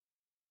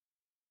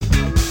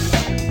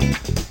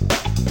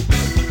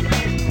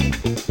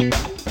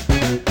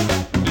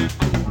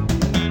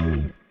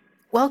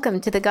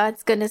Welcome to the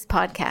God's Goodness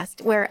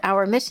Podcast, where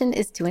our mission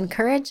is to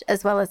encourage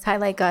as well as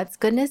highlight God's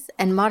goodness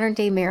and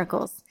modern-day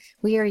miracles.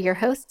 We are your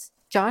hosts,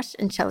 Josh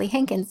and Shelley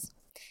Hankins.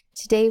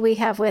 Today we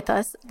have with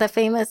us the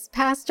famous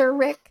Pastor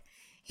Rick.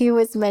 He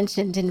was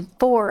mentioned in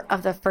 4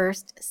 of the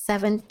first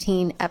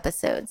 17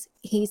 episodes.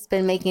 He's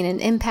been making an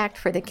impact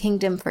for the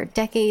kingdom for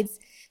decades.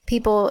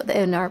 People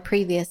in our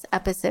previous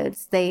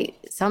episodes,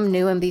 some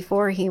knew him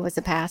before he was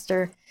a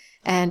pastor.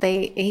 And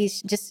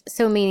he's just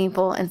so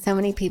meaningful in so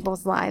many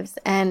people's lives.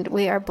 And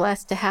we are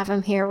blessed to have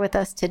him here with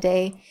us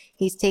today.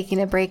 He's taking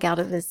a break out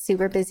of his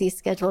super busy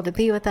schedule to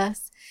be with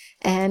us.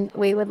 And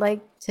we would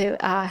like to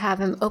have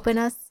him open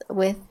us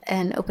with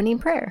an opening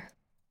prayer.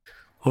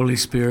 Holy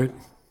Spirit,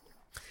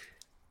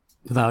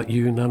 without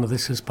you, none of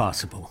this is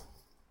possible.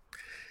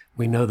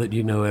 We know that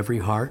you know every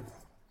heart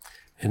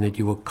and that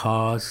you will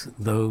cause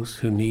those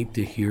who need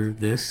to hear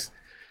this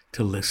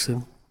to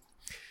listen.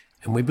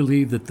 And we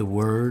believe that the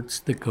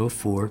words that go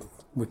forth,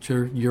 which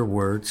are your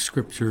words,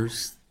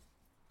 scriptures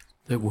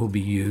that will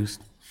be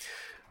used,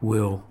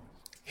 will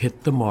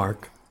hit the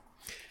mark,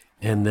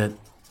 and that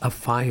a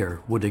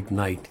fire would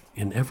ignite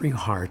in every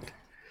heart,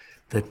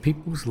 that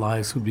people's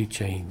lives would be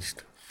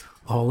changed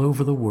all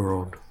over the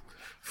world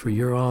for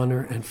your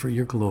honor and for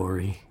your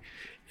glory,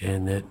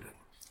 and that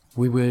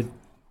we would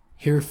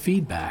hear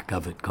feedback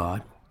of it,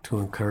 God, to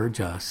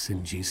encourage us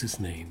in Jesus'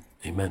 name.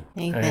 Amen.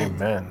 Amen.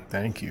 Amen.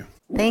 Thank you.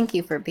 Thank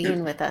you for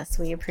being with us.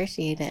 We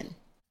appreciate it.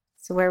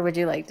 So where would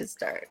you like to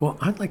start? Well,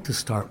 I'd like to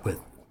start with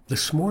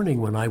this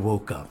morning when I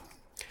woke up,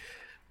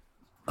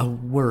 a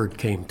word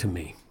came to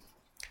me.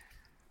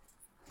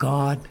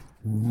 God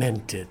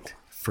meant it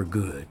for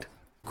good.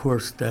 Of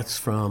course, that's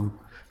from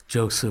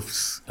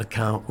Joseph's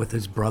account with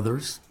his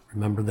brothers.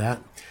 Remember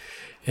that?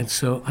 And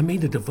so I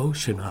made a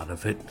devotion out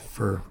of it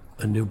for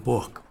a new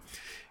book.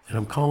 And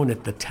I'm calling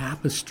it The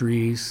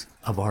Tapestries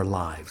of Our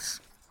Lives.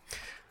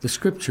 The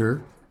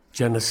scripture,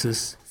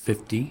 Genesis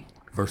 50,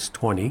 verse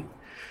 20,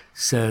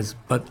 says,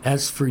 "But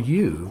as for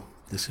you,"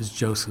 this is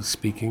Joseph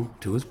speaking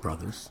to his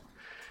brothers,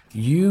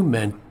 "you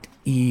meant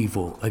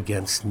evil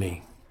against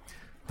me,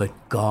 but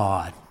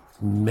God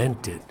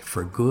meant it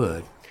for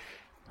good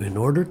in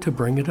order to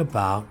bring it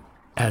about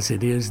as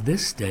it is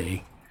this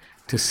day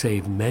to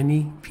save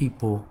many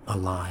people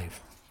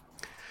alive."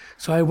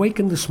 So I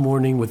awakened this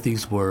morning with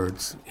these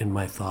words in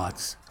my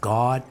thoughts.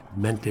 God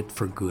meant it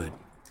for good.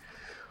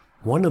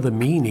 One of the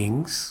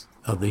meanings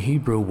of the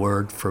Hebrew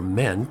word for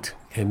meant,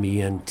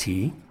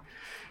 M-E-N-T,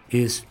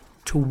 is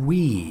to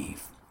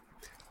weave,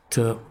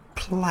 to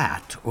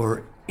plait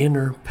or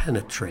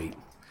interpenetrate.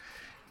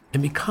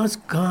 And because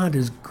God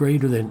is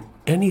greater than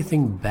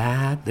anything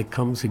bad that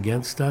comes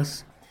against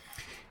us,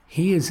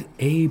 he is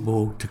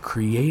able to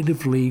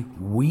creatively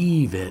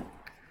weave it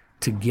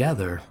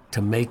together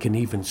to make an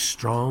even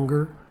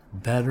stronger,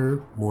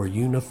 better, more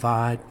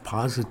unified,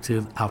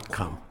 positive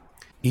outcome.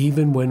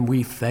 Even when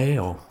we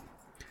fail,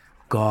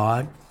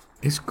 God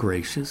is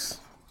gracious,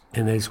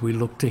 and as we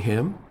look to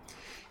him,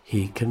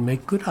 he can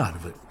make good out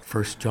of it.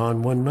 1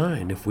 John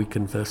 1:9, if we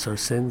confess our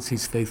sins,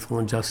 he's faithful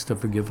and just to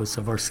forgive us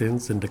of our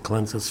sins and to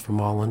cleanse us from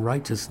all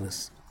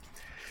unrighteousness.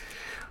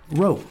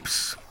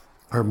 Ropes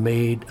are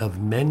made of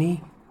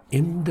many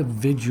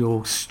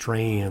individual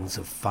strands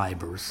of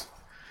fibers,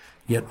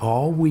 yet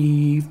all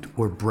weaved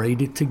or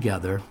braided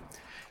together,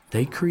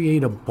 they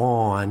create a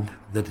bond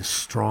that is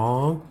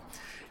strong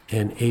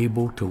and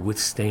able to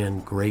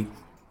withstand great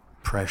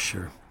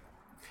pressure.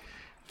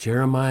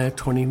 Jeremiah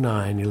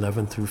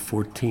 29:11 through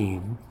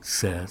 14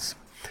 says,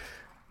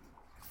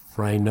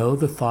 "For I know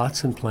the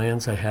thoughts and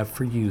plans I have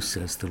for you,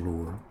 says the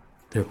Lord.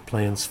 They're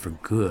plans for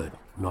good,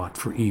 not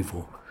for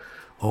evil,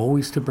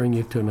 always to bring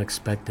you to an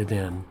expected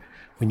end.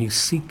 When you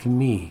seek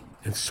me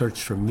and search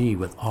for me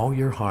with all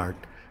your heart,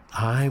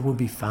 I will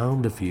be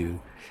found of you,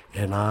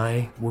 and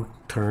I will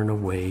turn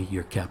away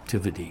your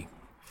captivity."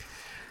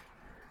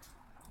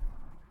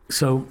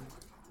 So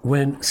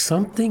when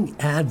something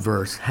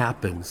adverse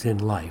happens in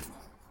life,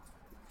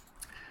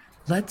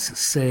 let's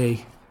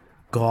say,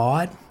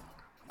 "God,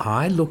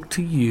 I look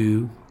to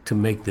you to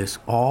make this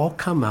all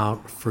come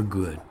out for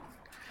good.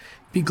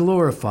 Be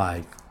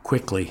glorified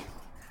quickly."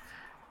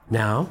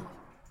 Now,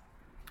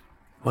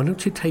 why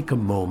don't you take a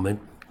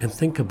moment and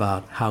think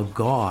about how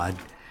God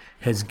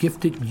has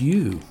gifted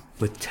you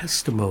with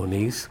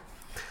testimonies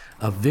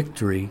of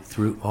victory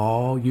through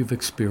all you've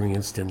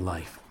experienced in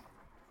life.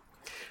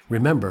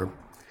 Remember,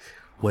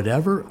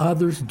 whatever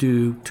others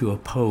do to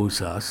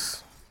oppose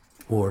us,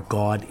 or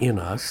God in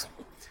us,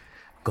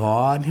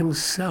 God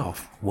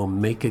himself will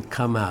make it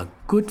come out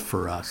good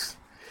for us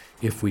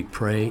if we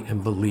pray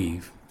and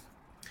believe.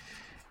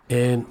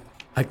 And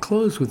I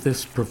close with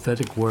this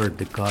prophetic word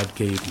that God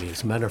gave me.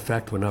 As a matter of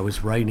fact, when I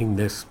was writing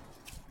this,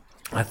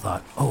 I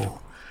thought,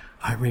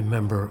 I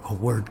remember a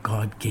word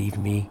God gave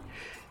me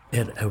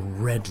at a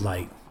red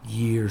light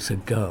years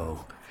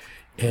ago.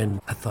 And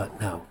I thought,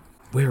 now,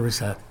 where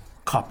is a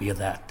copy of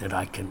that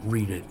I can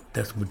read it?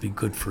 That would be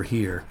good for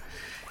here.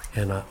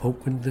 And I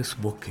opened this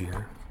book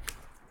here,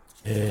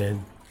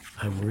 and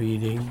I'm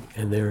reading,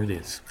 and there it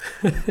is.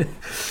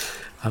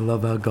 I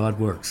love how God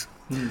works.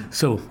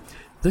 So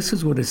this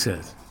is what it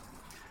says.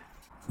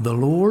 The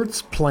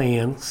Lord's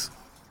plans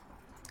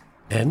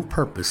and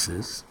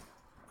purposes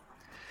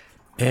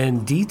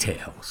and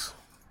details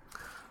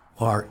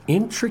are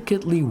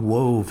intricately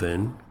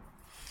woven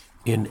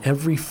in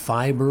every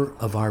fiber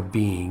of our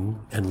being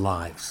and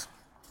lives.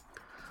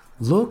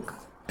 Look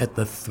at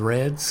the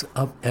threads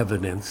of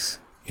evidence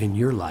in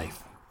your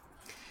life.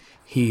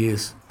 He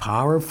is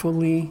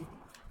powerfully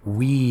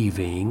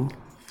weaving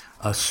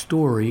a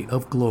story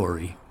of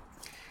glory,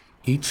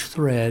 each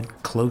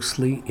thread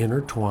closely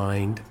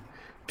intertwined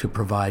to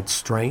provide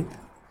strength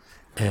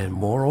and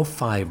moral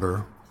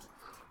fiber,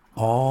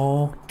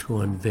 all to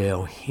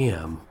unveil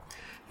Him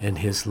and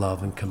His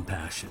love and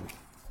compassion.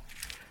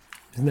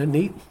 Isn't that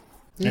neat?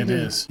 It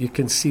is. You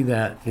can see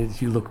that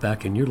as you look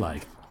back in your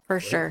life. For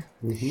sure.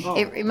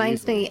 It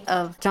reminds me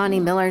of Johnny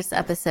Miller's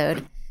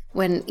episode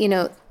when,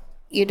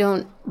 you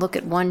don't look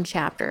at one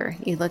chapter.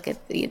 You look at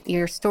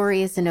your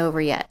story isn't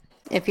over yet.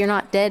 If you're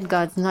not dead,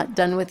 God's not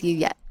done with you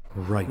yet.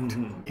 Right.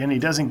 And He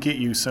doesn't get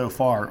you so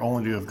far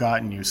only to have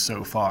gotten you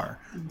so far.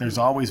 There's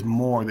always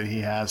more that He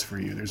has for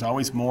you. There's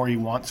always more He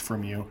wants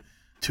from you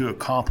to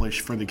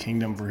accomplish for the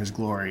kingdom, for His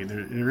glory.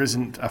 There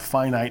isn't a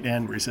finite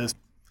end where He says,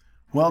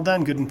 well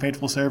done, good and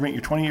faithful servant.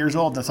 You're 20 years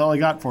old. That's all I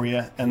got for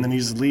you. And then He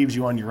just leaves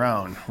you on your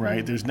own,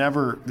 right? There's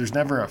never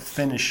a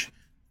finish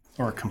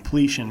or a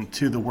completion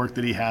to the work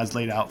that He has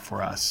laid out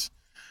for us.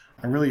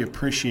 I really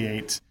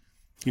appreciate,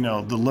 the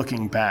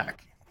looking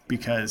back,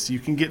 because you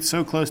can get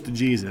so close to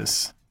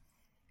Jesus,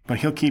 but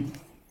He'll keep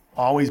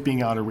always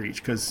being out of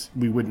reach because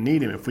we wouldn't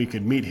need Him if we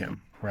could meet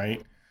Him,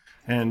 right?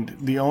 And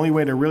the only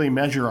way to really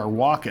measure our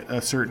walk at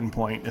a certain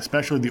point,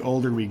 especially the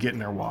older we get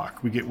in our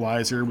walk, we get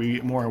wiser, we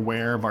get more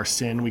aware of our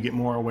sin, we get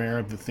more aware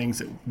of the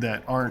things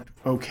that aren't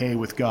okay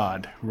with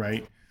God,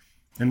 right?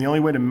 And the only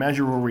way to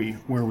measure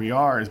where we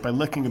are is by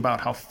looking about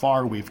how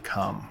far we've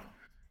come.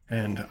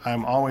 And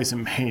I'm always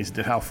amazed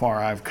at how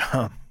far I've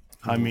come.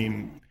 I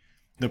mean,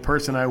 the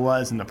person I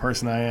was and the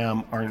person I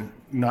am are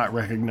not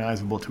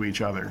recognizable to each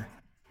other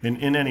in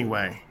any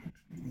way.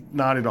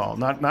 Not at all.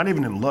 Not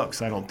even in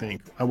looks, I don't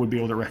think. I would be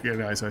able to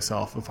recognize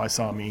myself if I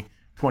saw me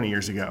 20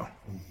 years ago.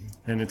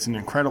 And it's an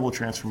incredible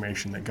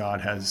transformation that God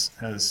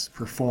has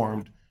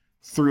performed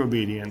through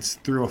obedience,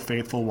 through a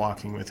faithful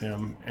walking with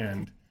Him.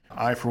 And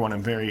I, for one,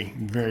 am very,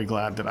 very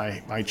glad that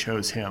I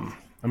chose Him.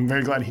 I'm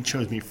very glad He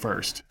chose me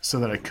first so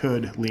that I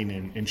could lean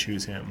in and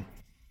choose Him.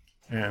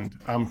 And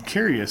I'm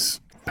curious,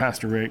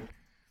 Pastor Rick,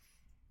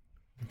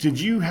 did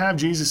you have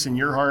Jesus in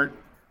your heart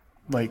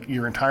like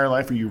your entire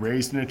life? Were you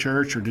raised in a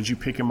church, or did you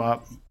pick Him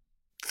up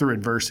through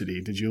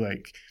adversity? Did you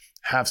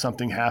have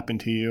something happen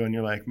to you and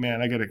you're like,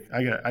 man,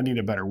 I need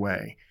a better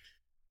way?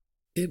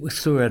 It was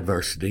through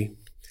adversity,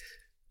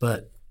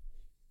 but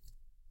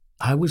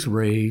I was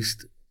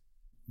raised,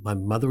 my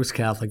mother was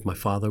Catholic, my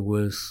father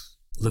was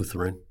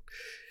Lutheran.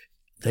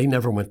 They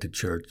never went to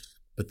church,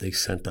 but they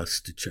sent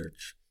us to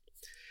church.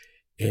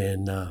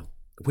 And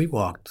we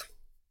walked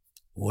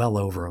well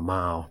over a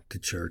mile to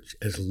church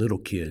as little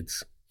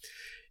kids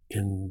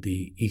in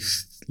the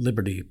East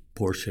Liberty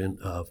portion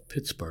of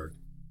Pittsburgh.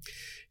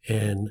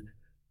 And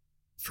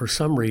for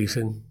some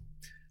reason,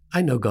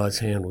 I know God's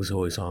hand was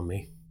always on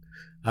me.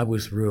 I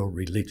was real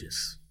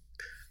religious.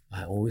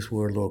 I always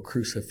wore a little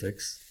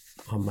crucifix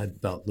on my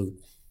belt loop.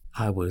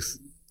 I was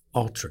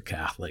ultra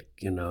Catholic.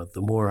 The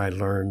more I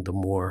learned, the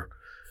more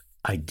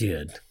I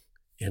did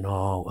in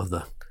all of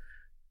the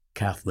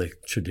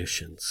Catholic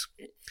traditions.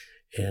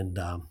 And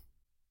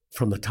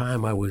from the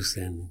time I was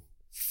in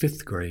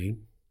 5th grade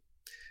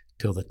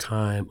till the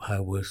time I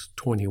was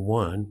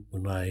 21,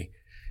 when I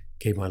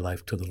gave my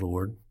life to the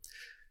Lord,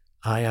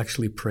 I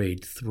actually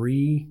prayed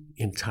 3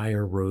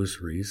 entire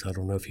rosaries. I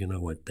don't know if you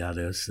know what that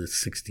is.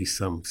 It's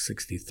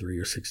 63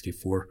 or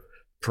 64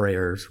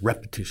 prayers,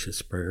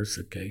 repetitious prayers,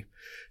 okay?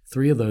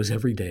 3 of those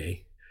every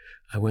day.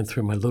 I went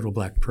through my little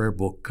black prayer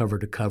book cover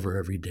to cover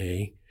every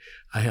day.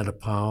 I had a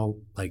pile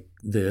like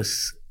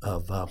this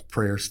of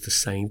prayers to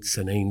saints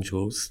and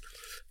angels,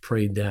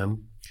 prayed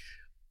them.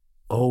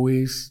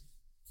 Always,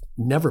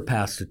 never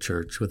passed a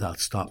church without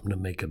stopping to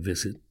make a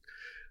visit.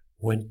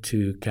 Went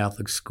to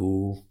Catholic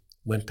school,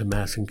 went to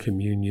Mass and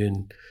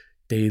Communion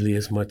daily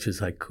as much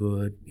as I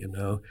could,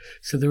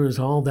 So there was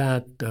all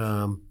that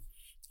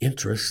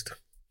interest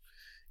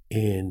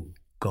in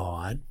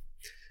God,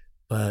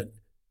 but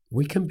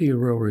we can be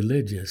real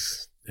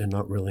religious and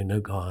not really know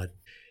God.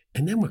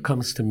 And then what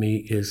comes to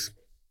me is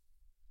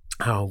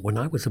how when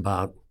I was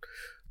about,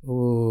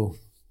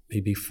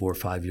 maybe 4 or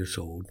 5 years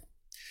old,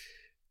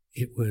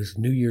 it was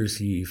New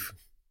Year's Eve,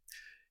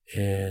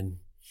 and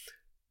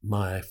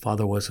my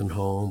father wasn't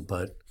home,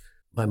 but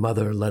my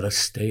mother let us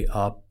stay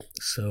up.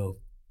 So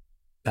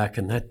back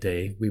in that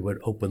day, we would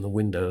open the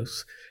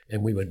windows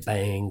and we would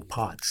bang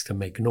pots to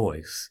make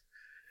noise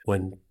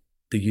when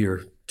the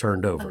year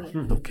turned over,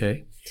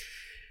 okay?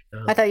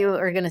 I thought you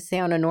were going to say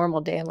on a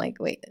normal day. I'm like,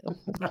 wait.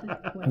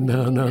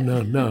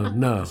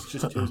 No. It's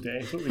just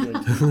Tuesday. What are we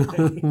doing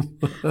Tuesday?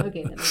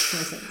 Okay, that makes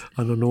more sense.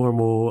 On a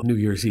normal New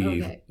Year's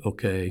Eve,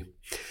 okay?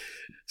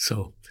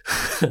 So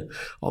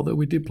Although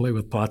we did play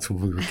with pots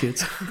when we were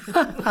kids.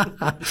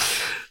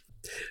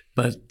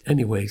 But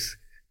anyways,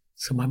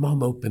 so my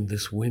mom opened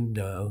this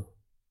window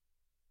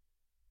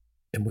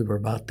and we were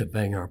about to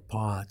bang our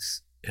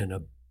pots and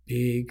a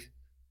big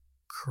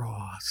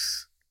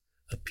cross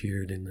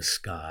appeared in the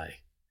sky.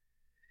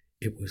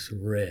 It was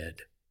red.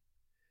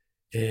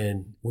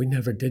 And we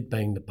never did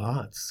bang the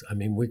pots. I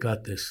mean, we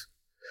got this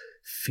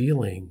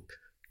feeling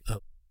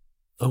of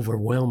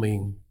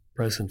overwhelming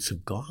presence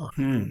of God.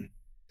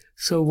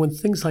 So when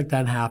things like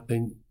that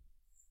happen,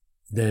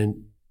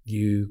 then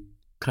you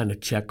kind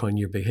of check on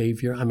your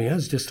behavior. I mean, I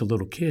was just a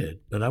little kid,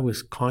 but I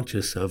was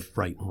conscious of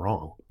right and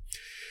wrong.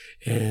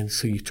 And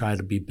so you try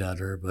to be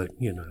better, but,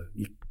 you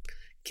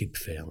keep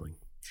failing.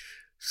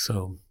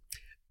 So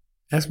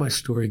as my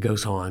story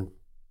goes on,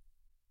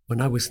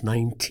 when I was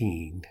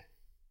 19,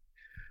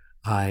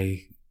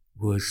 I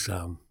was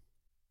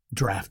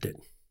drafted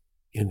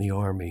in the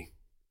Army.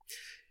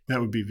 That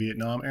would be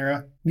Vietnam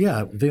era?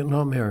 Yeah,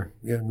 Vietnam era.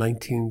 Yeah,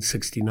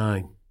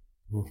 1969.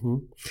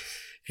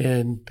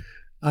 And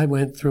I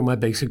went through my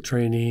basic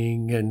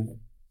training, and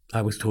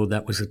I was told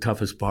that was the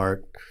toughest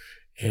part.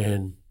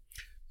 And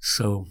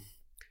so,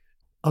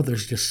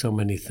 there's just so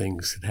many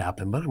things that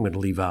happen, but I'm going to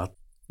leave out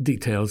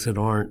details that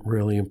aren't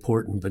really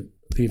important, but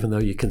even though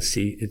you can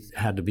see it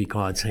had to be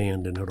God's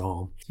hand in it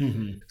all.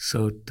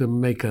 So to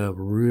make a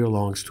real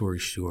long story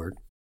short,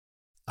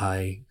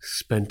 I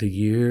spent a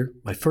year,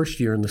 my first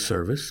year in the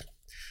service,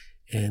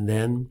 and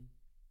then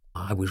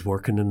I was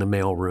working in the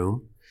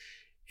mailroom,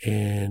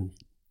 and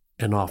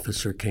an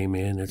officer came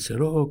in and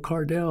said, "Oh,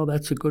 Kardell,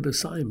 that's a good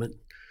assignment."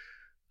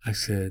 I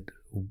said,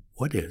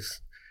 "What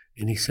is?"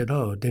 And he said,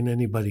 "Oh, didn't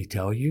anybody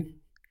tell you?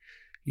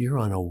 You're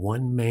on a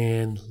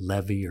one-man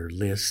levy or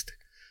list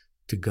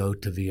to go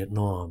to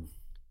Vietnam."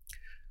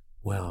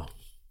 Well,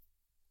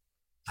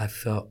 I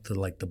felt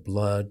like the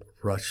blood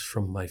rushed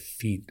from my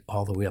feet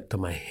all the way up to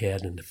my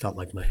head, and it felt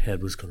like my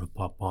head was going to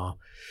pop off.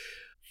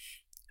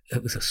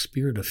 It was a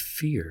spirit of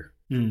fear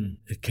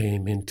that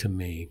came into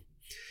me.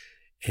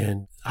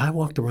 And I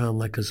walked around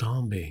like a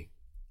zombie.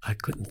 I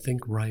couldn't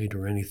think right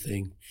or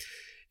anything.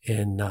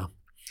 And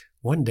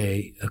one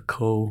day, a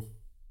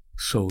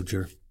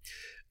co-soldier,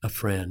 a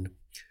friend,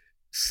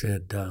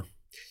 said,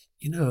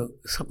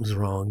 "Something's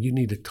wrong. You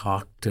need to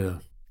talk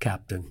to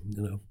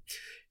Captain,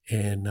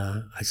 And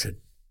I said,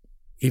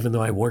 even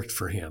though I worked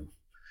for him,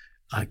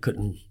 I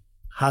couldn't,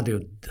 how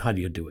do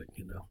you do it,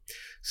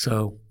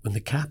 So when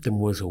the captain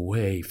was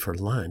away for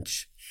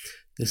lunch,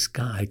 this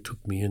guy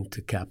took me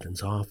into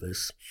Captain's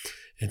office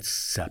and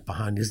sat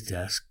behind his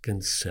desk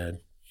and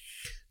said,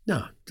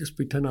 "No, just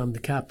pretend I'm the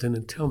captain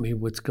and tell me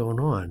what's going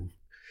on."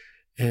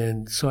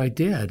 And so I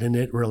did, and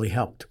it really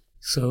helped.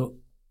 So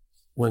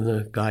when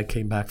the guy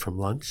came back from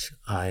lunch,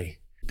 I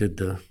did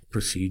the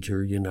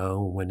procedure,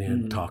 went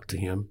in, talked to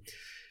him,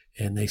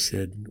 and they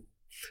said,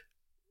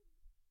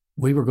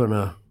 "We were going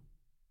to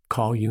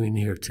call you in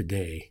here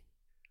today.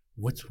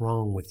 What's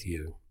wrong with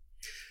you?"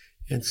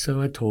 And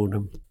so I told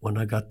him, when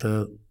I got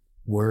the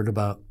word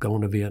about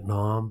going to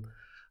Vietnam,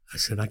 I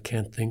said, "I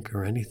can't think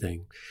or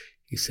anything."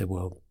 He said,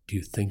 "Well, do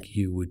you think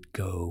you would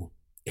go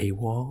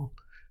AWOL?"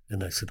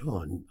 And I said,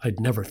 "Oh, I'd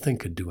never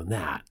think of doing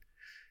that."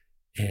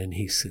 And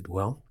he said,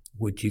 "Well,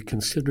 would you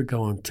consider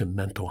going to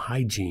mental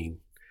hygiene?"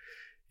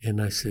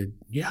 And I said,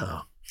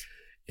 "Yeah."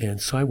 And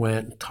so I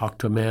went and talked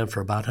to a man for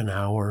about an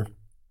hour.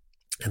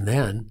 And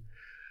then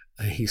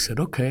he said,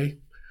 "Okay,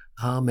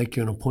 I'll make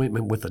you an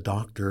appointment with a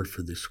doctor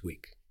for this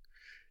week."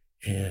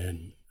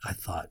 And I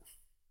thought,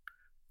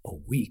 a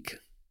week?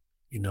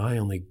 I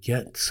only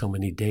get so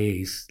many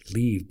days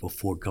leave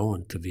before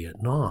going to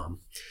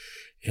Vietnam.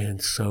 And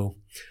so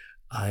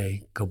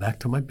I go back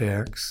to my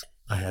barracks.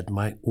 I had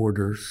my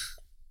orders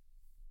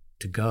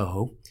to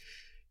go.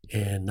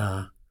 And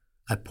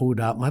I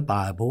pulled out my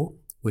Bible,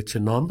 which a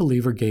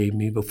non-believer gave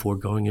me before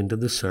going into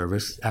the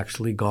service.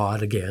 Actually,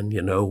 God, again,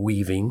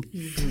 weaving.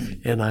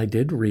 And I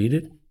did read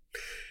it.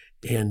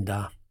 And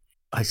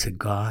I said,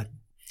 "God,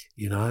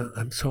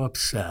 I'm so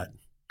upset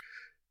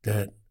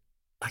that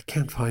I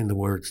can't find the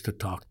words to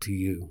talk to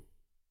you.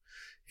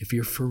 If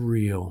you're for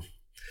real,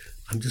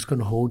 I'm just going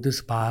to hold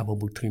this Bible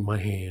between my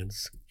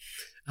hands."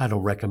 I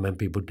don't recommend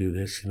people do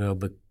this,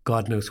 but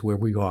God knows where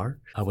we are.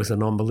 I was a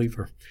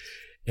non-believer.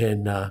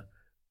 And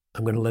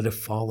I'm going to let it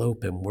fall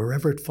open.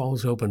 Wherever it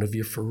falls open, if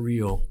you're for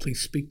real, please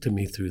speak to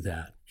me through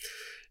that.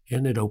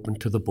 And it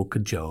opened to the book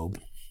of Job.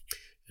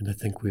 And I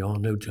think we all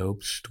know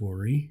Job's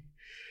story.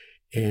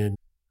 And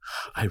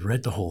I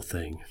read the whole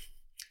thing.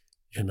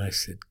 And I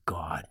said,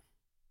 "God,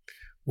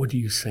 what are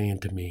you saying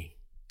to me?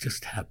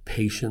 Just have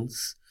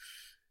patience,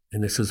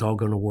 and this is all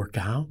going to work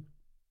out?"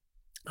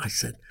 I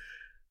said,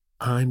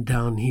 "I'm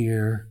down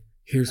here.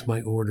 Here's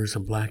my orders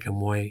in black and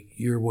white.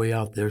 You're way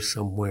out there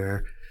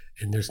somewhere,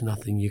 and there's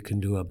nothing you can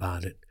do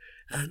about it.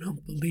 I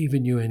don't believe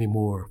in you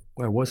anymore."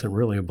 Well, I wasn't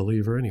really a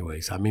believer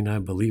anyways. I mean, I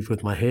believed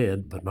with my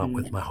head, but not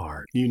with my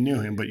heart. You knew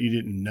him, but you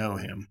didn't know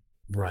him.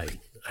 Right.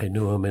 I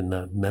knew him in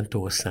the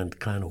mental assent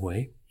kind of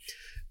way,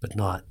 but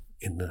not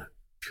in the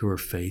pure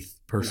faith,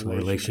 personal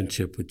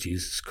relationship with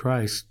Jesus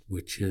Christ,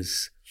 which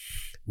is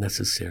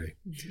necessary.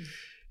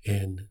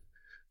 And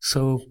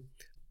so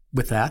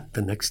with that,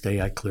 the next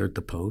day I cleared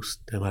the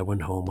post and I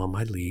went home on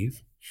my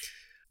leave,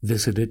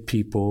 visited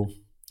people,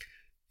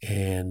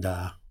 and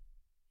I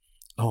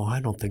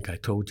don't think I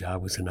told you I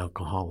was an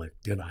alcoholic,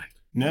 did I?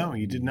 No,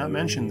 you did not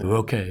mention that.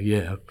 Okay,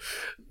 yeah.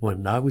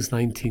 When I was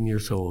 19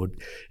 years old,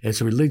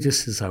 as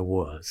religious as I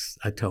was,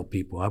 I tell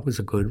people I was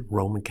a good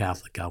Roman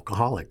Catholic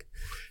alcoholic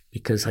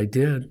because I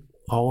did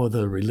all of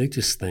the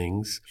religious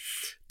things,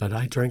 but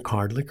I drank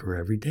hard liquor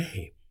every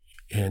day.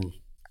 And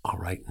all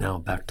right, now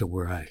back to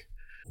where I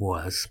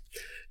was.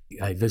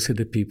 I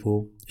visited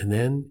people, and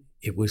then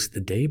it was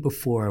the day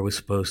before I was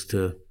supposed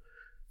to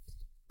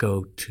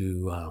go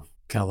to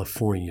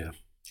California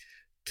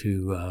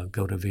to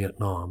go to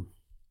Vietnam.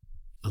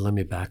 Let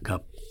me back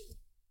up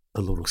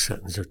a little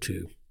sentence or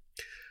two.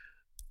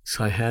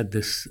 So I had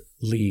this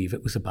leave.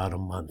 It was about a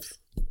month,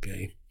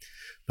 okay?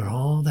 But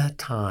all that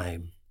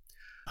time,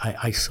 I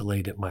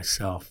isolated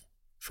myself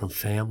from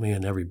family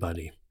and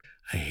everybody.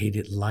 I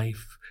hated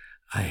life.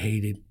 I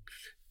hated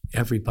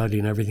everybody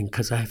and everything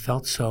because I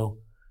felt so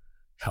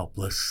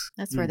helpless.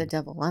 That's where the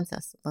devil wants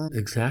us alone.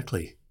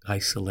 Exactly.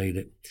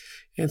 Isolated.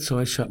 And so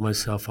I shut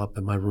myself up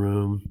in my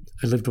room.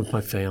 I lived with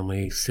my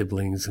family,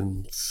 siblings,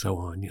 and so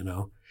on,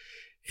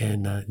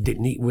 and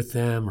didn't eat with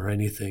them or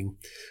anything.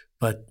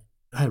 But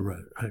I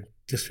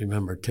just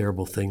remember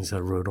terrible things I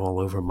wrote all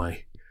over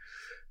my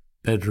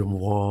bedroom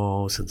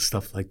walls and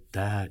stuff like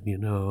that,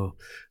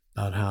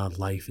 about how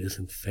life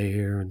isn't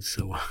fair and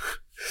so on.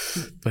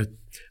 But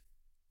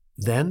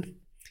then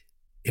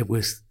it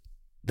was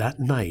that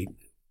night,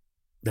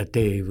 that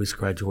day was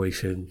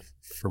graduation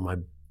for my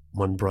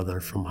one brother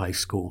from high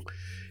school.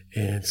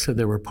 And so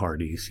there were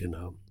parties,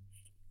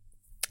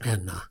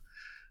 and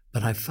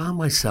but I found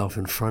myself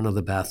in front of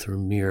the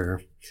bathroom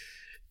mirror,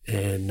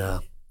 and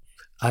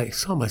I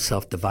saw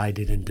myself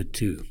divided into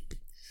two.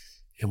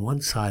 And one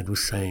side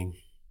was saying,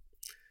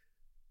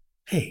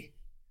 hey,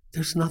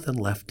 there's nothing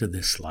left to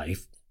this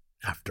life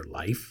after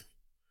life.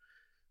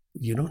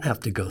 You don't have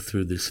to go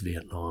through this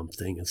Vietnam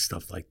thing and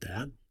stuff like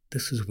that.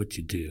 This is what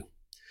you do.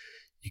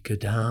 You go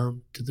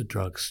down to the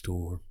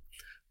drugstore,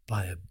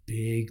 buy a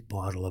big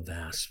bottle of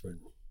aspirin,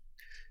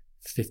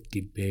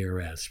 50 Bayer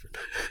aspirin,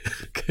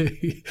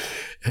 okay?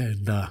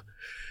 And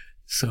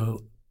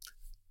so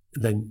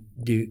then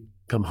you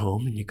come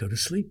home and you go to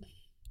sleep.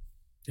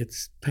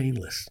 It's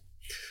painless.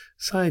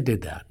 So I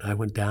did that. I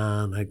went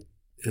down.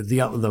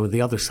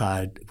 The other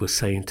side was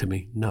saying to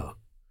me, no,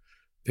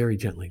 very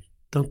gently,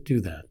 don't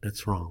do that.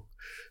 That's wrong.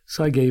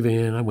 So I gave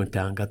in. I went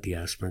down, got the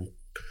aspirin,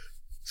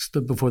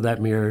 stood before that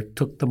mirror,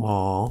 took them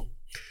all.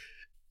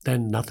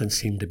 Then nothing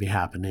seemed to be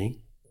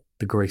happening,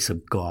 the grace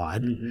of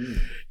God.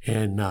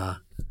 And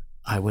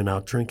I went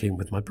out drinking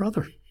with my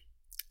brother.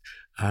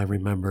 I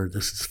remember,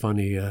 this is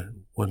funny,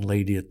 one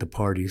lady at the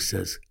party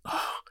says,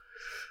 oh,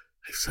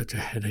 I have such a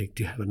headache.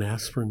 Do you have an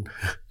aspirin?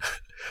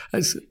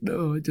 I said,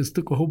 no, I just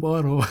took a whole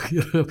bottle.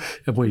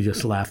 And we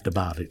just laughed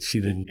about it. She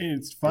didn't.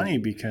 It's funny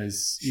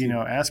because,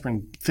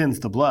 aspirin thins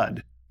the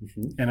blood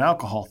and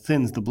alcohol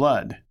thins the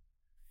blood.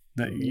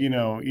 That,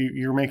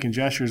 you're making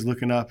gestures,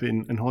 looking up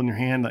and holding your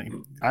hand. Like,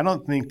 I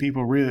don't think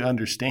people really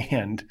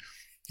understand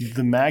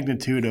the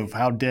magnitude of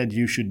how dead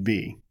you should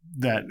be,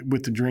 that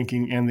with the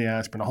drinking and the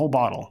aspirin, a whole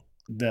bottle,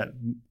 that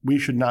we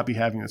should not be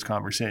having this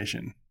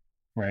conversation,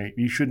 right?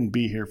 You shouldn't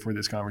be here for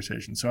this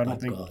conversation. So I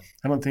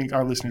don't think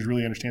our listeners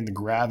really understand the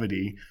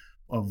gravity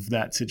of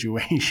that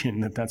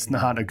situation, that's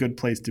not a good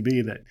place to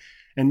be.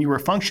 And you were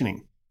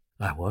functioning.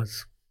 I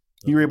was.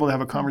 You were able to have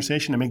a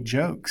conversation and make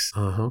jokes.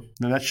 Now,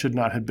 that should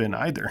not have been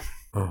either.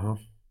 And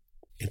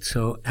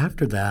so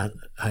after that,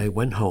 I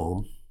went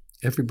home.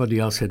 Everybody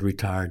else had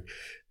retired.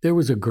 There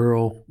was a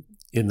girl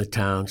in the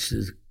town.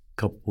 She's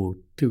 2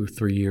 or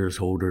 3 years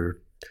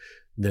older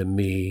than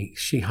me.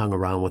 She hung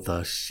around with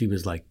us. She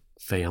was like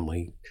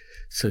family.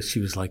 So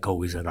she was like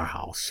always at our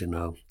house,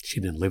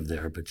 She didn't live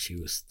there, but she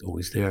was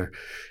always there.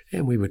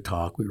 And we would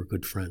talk. We were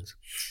good friends.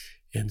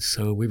 And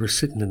so we were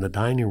sitting in the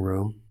dining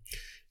room,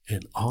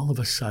 and all of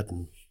a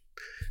sudden,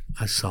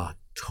 I saw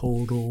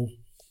total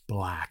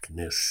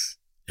blackness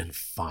and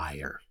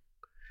fire.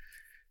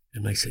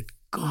 And I said,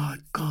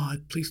 God,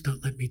 please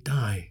don't let me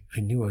die.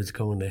 I knew I was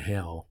going to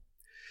hell.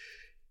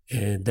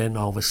 And then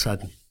all of a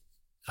sudden,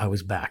 I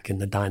was back in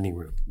the dining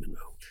room,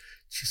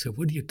 She said,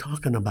 what are you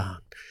talking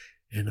about?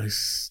 And I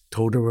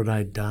told her what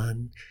I'd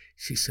done.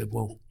 She said,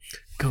 well,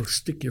 go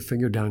stick your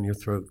finger down your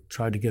throat.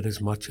 Try to get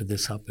as much of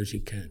this up as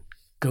you can.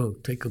 Go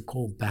take a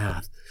cold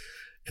bath.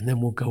 And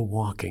then we'll go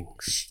walking.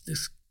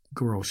 This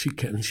girl, she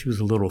was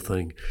a little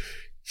thing.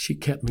 She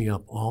kept me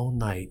up all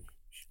night.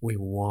 We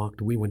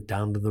walked. We went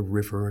down to the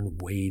river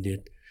and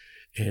waded,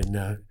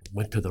 and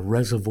went to the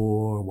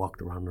reservoir,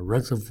 walked around the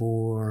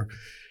reservoir.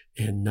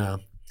 And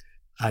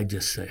I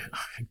just say,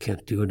 I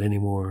can't do it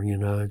anymore.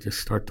 I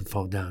just start to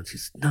fall down. She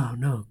said,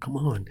 no, come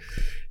on.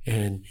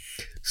 And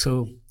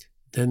so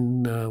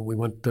then we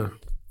went to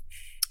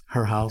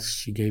her house.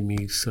 She gave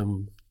me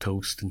some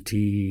toast and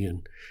tea,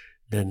 and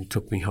then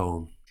took me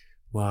home.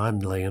 Well, I'm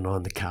laying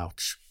on the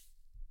couch,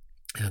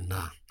 and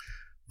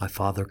My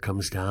father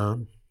comes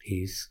down.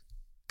 He's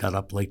got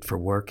up late for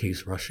work.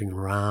 He's rushing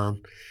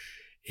around.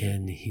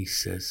 And he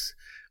says,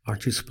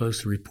 aren't you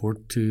supposed to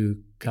report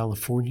to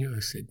California? I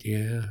said,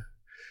 yeah.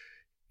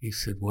 He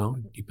said, well,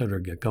 you better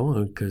get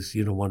going because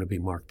you don't want to be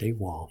marked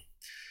AWOL.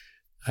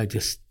 I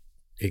just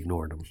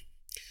ignored him.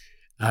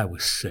 I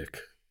was sick,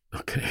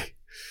 okay?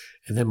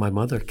 And then my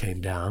mother came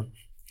down,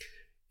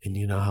 and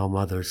you know how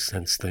mothers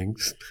sense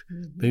things.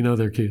 Mm-hmm. They know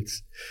their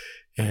kids,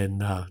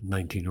 and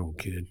 19-year-old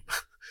kid.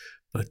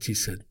 But she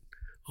said,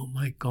 oh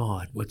my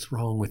God, what's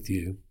wrong with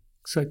you?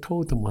 So I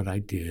told them what I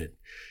did.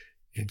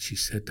 And she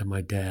said to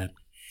my dad,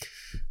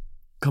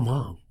 come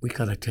on, we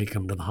got to take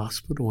him to the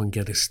hospital and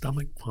get his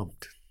stomach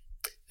pumped.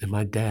 And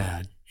my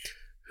dad,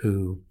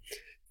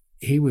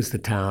 he was the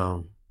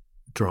town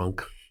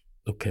drunk,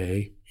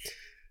 okay?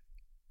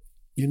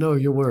 You know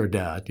your word,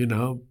 Dad,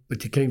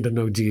 but you came to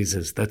know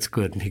Jesus. That's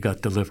good. And he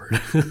got delivered.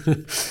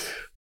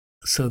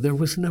 So there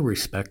was no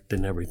respect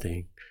and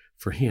everything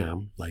for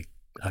him like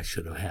I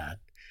should have had.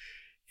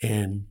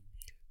 And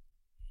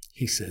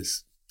he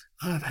says,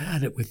 I've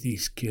had it with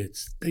these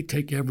kids. They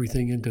take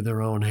everything into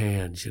their own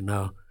hands,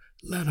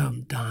 Let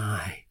them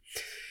die.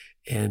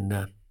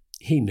 And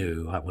he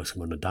knew I wasn't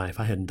going to die. If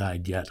I hadn't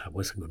died yet, I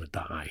wasn't going to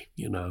die.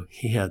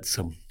 He had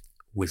some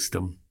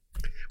wisdom,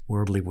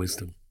 worldly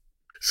wisdom.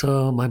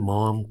 So my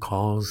mom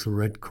calls the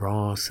Red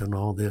Cross and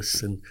all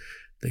this, and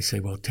they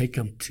say, well, take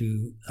him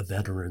to a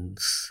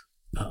veterans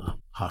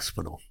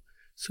hospital.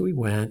 So we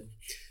went,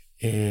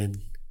 and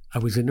I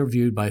was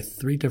interviewed by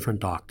 3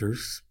 different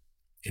doctors,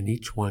 and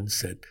each one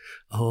said,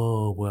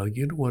 oh, well,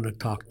 you don't want to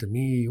talk to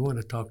me. You want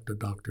to talk to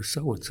Dr.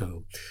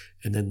 So-and-so.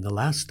 And then the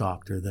last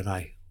doctor that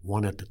I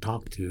wanted to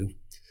talk to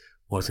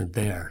wasn't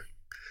there.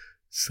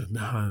 So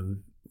now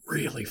I'm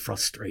really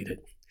frustrated.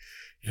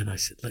 And I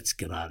said, let's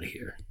get out of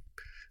here.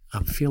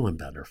 I'm feeling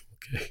better.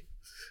 Okay.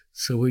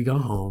 So we go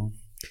home.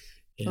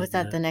 Was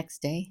that the next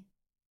day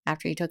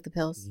after you took the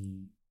pills?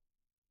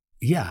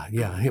 Yeah.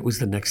 It was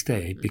the next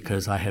day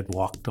because I had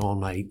walked all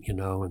night,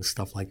 and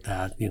stuff like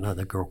that.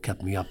 The girl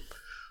kept me up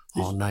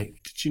all night.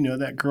 Did you know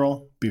that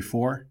girl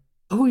before?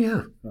 Oh,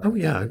 yeah.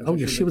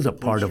 She was a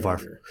part of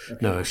our,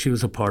 she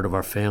was a part of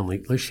our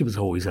family. Like, she was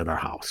always at our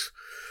house.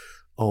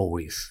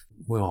 Always.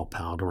 We all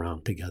palled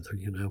around together,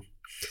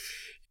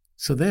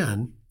 So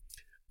then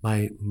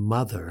my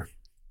mother,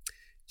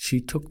 she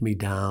took me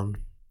down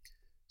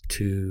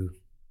to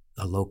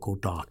a local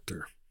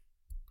doctor.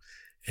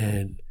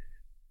 And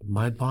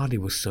my body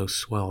was so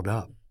swelled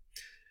up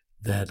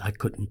that I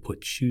couldn't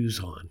put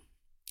shoes on.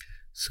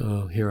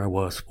 So here I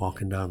was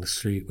walking down the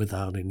street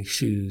without any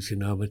shoes,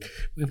 but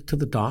we went to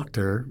the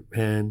doctor,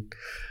 and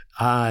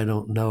I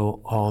don't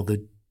know all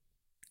the,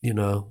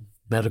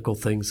 medical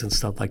things and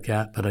stuff like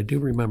that, but I do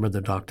remember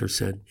the doctor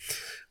said,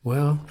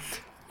 well,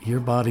 your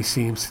body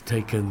seems to have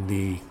taken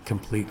the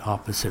complete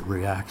opposite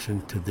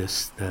reaction to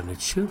this than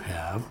it should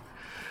have.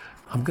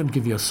 I'm going to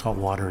give you a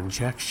saltwater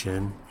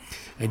injection,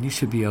 and you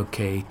should be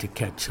okay to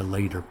catch a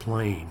later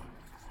plane.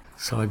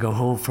 So I go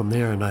home from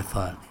there, and I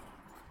thought,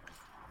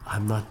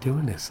 I'm not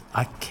doing this.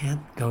 I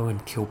can't go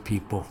and kill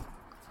people.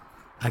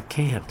 I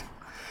can't.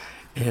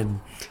 And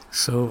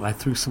so I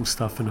threw some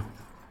stuff in a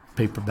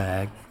paper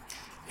bag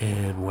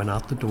and went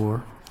out the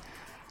door.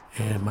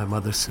 And my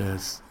mother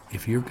says,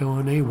 if you're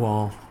going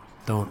AWOL,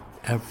 don't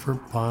ever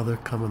bother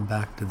coming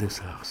back to this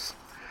house.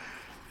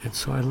 And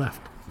so I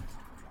left.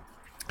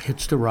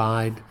 Hitched a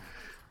ride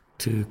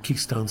to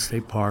Keystone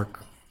State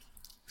Park,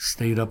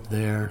 stayed up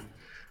there,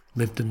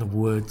 lived in the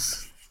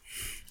woods.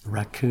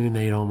 Raccoon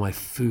ate all my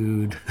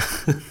food.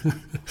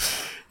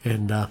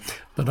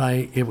 But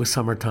it was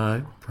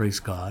summertime, praise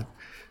God.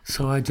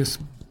 So I just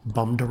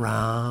bummed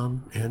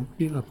around, and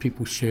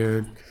people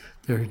shared.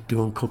 They're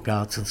doing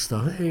cookouts and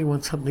stuff. Hey,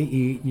 want something to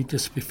eat? You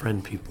just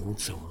befriend people and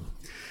so on.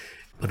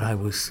 But I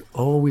was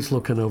always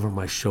looking over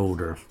my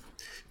shoulder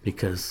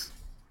because,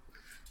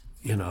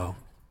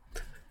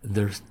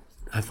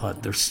 I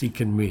thought they're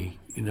seeking me.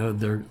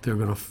 They're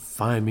going to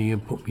find me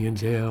and put me in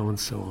jail and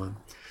so on.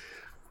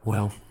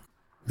 Well,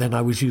 then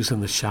I was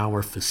using the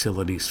shower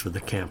facilities for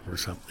the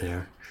campers up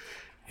there.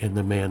 And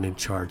the man in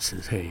charge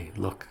says, hey,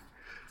 look,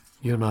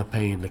 you're not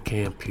paying the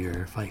camp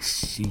here. If I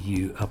see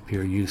you up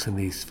here using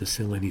these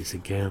facilities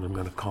again, I'm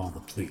going to call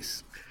the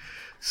police.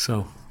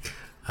 So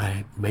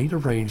I made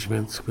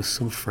arrangements with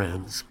some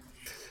friends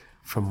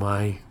from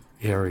my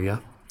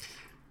area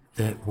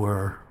that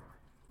were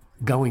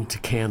going to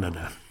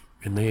Canada.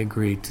 And they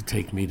agreed to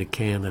take me to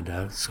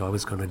Canada, so I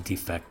was going to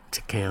defect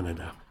to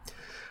Canada.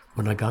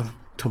 When I got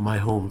to my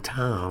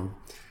hometown,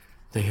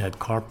 they had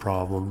car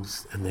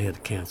problems and they had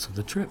to cancel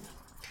the trip.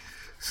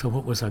 So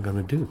what was I going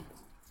to do?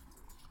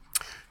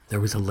 There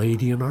was a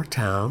lady in our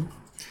town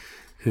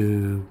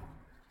who,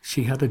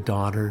 she had a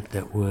daughter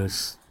that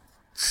was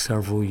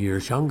several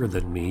years younger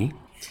than me,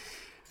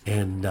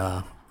 and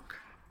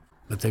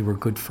but they were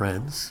good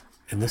friends.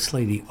 And this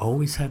lady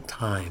always had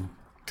time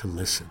to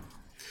listen.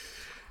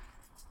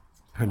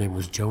 Her name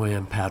was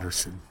Joanne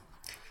Patterson,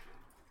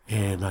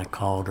 and I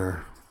called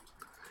her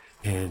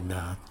and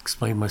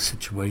explained my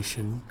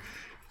situation.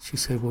 She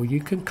said, well,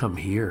 you can come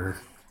here.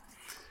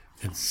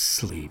 and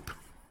sleep.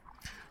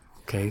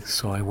 Okay,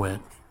 so I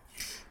went.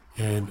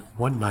 And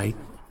one night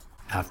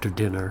after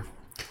dinner,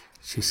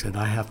 she said,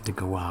 I have to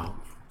go out.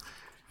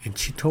 And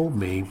she told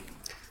me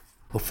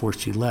before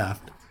she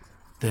left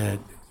that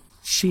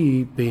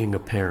she, being a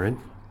parent,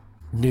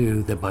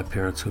 knew that my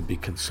parents would be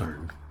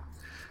concerned.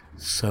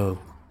 So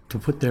to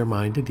put their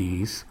mind at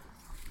ease,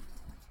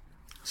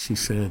 she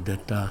said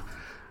that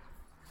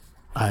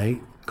I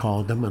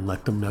called them and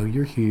let them know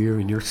you're here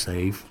and you're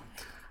safe.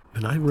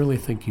 And I really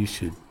think you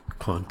should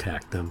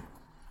contact them,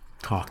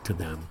 talk to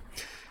them.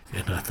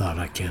 And I thought,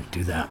 I can't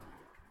do that.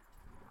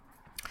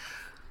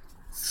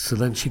 So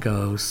then she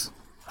goes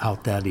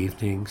out that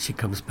evening. She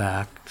comes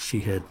back.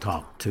 She had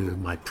talked to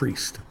my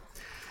priest.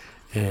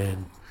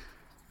 And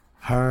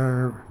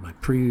her, my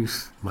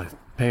priest, my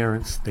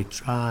parents, they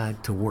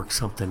tried to work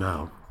something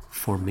out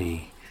for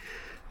me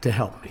to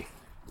help me.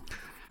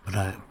 But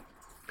I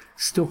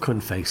still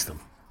couldn't face them.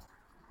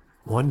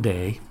 One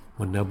day,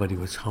 when nobody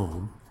was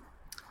home,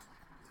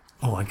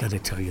 I got to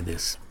tell you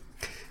this,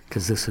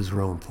 because this is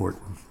real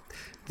important.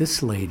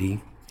 This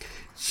lady,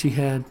 she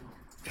had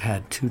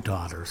 2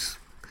 daughters.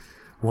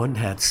 One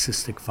had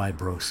cystic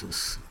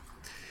fibrosis.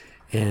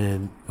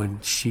 And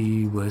when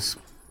she was,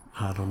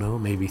 I don't know,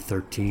 maybe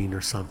 13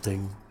 or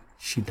something,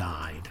 she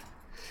died.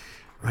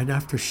 Right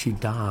after she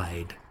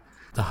died,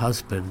 the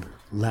husband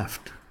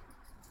left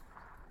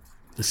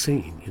the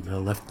scene,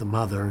 left the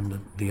mother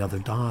and the other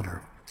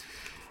daughter.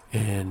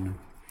 And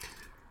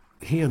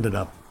he ended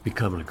up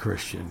becoming a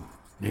Christian.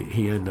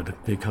 He ended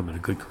up becoming a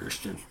good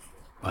Christian,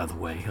 by the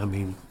way. I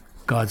mean,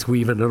 God's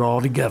weaving it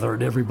all together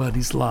in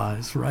everybody's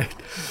lives, right?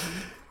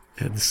 Mm-hmm.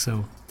 And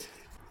so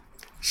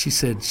she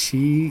said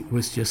she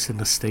was just in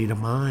a state of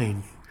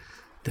mind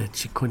that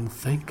she couldn't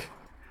think.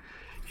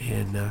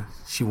 And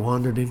she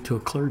wandered into a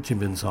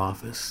clergyman's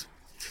office.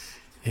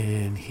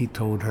 And he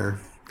told her,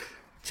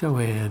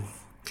 Joanne,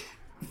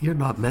 you're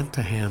not meant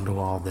to handle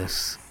all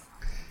this.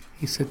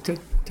 He said,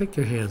 take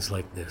your hands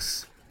like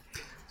this.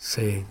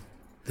 Say,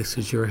 this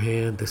is your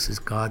hand, this is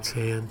God's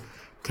hand.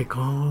 Take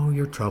all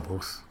your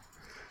troubles.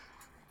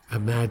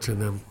 Imagine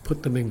them,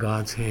 put them in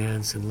God's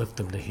hands and lift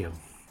them to Him.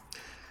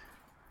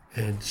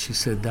 And she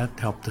said that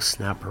helped to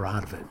snap her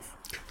out of it.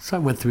 So I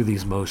went through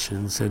these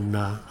motions and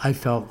I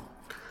felt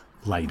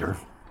lighter.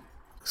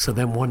 So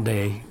then one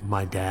day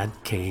my dad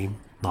came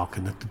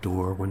knocking at the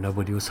door when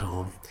nobody was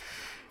home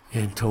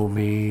and told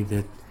me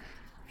that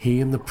he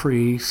and the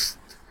priest,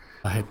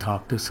 I had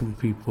talked to some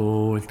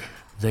people and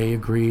they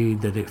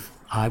agreed that if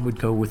I would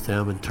go with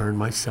them and turn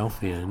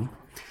myself in,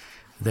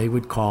 they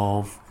would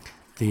call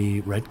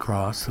the Red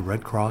Cross. The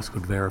Red Cross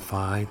would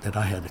verify that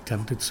I had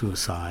attempted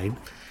suicide,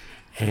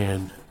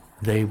 and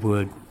they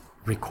would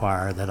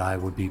require that I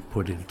would be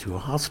put into a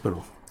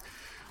hospital.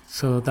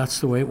 So that's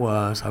the way it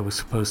was. I was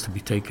supposed to be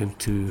taken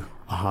to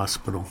a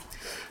hospital.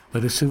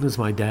 But as soon as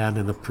my dad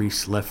and the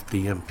priest left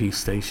the MP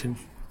station,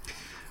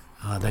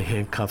 they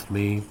handcuffed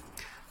me,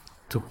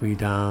 took me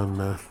down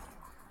the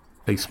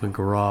basement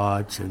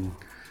garage, and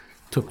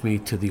took me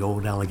to the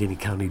old Allegheny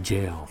County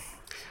Jail,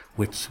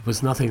 which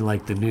was nothing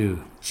like the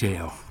new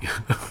jail.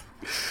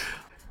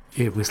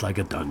 It was like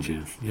a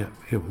dungeon. Yeah,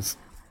 it was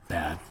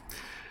bad.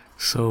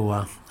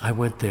 So I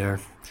went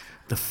there.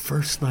 The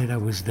first night I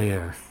was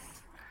there,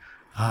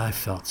 I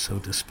felt so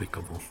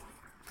despicable.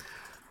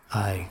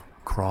 I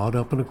crawled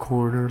up in a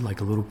corner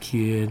like a little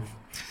kid,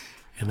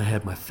 and I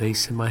had my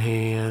face in my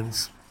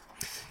hands,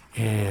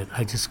 and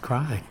I just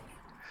cried.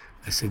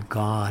 I said,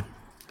 God,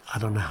 I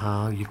don't know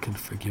how you can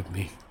forgive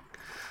me.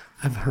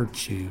 I've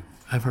hurt you.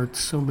 I've hurt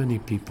so many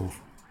people.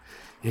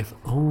 If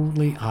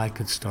only I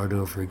could start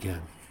over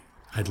again,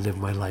 I'd live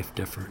my life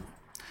different.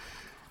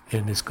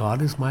 And as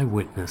God is my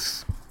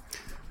witness,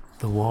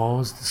 the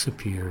walls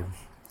disappeared,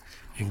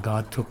 and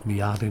God took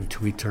me out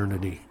into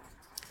eternity.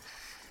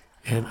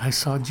 And I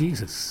saw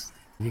Jesus.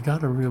 You got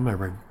to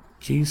remember,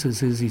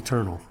 Jesus is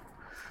eternal.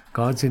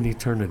 God's in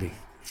eternity.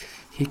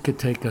 He could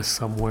take us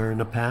somewhere in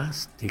the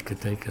past. He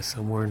could take us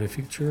somewhere in the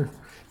future.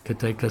 He could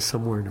take us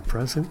somewhere in the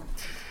present.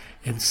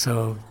 And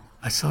so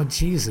I saw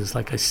Jesus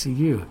like I see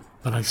you,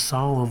 but I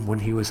saw him when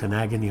he was in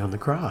agony on the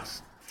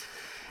cross.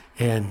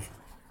 And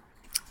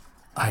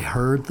I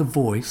heard the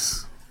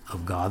voice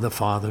of God the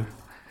Father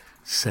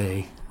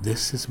say,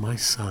 this is my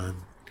Son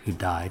who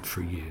died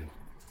for you.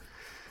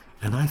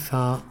 And I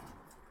felt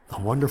a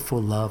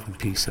wonderful love and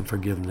peace and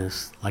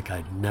forgiveness like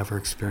I'd never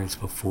experienced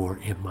before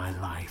in my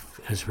life,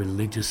 as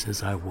religious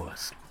as I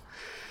was.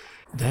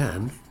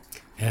 Then,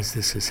 as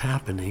this is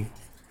happening,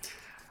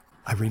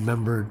 I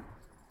remembered,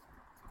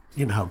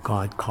 how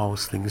God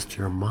calls things to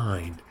your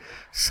mind.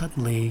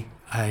 Suddenly,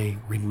 I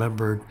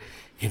remembered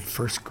in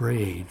first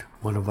grade,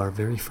 one of our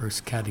very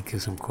first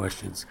catechism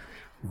questions,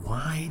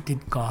 why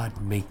did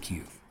God make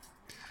you?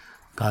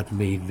 God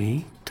made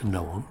me to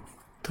know Him,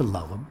 to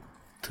love Him,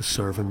 to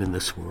serve Him in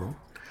this world,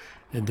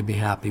 and to be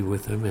happy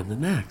with Him in the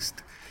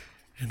next.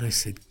 And I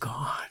said,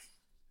 God,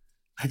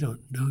 I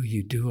don't know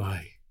you, do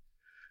I?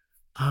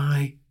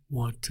 I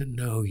want to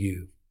know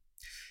you.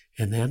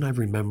 And then I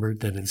remembered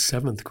that in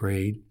 7th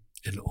grade,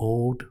 an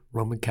old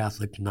Roman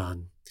Catholic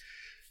nun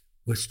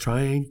was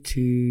trying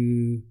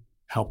to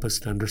help us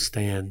to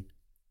understand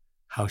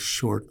how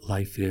short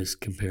life is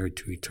compared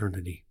to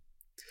eternity.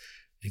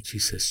 And she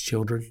says,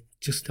 children,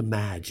 just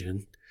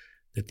imagine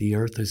that the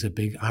earth is a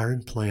big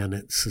iron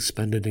planet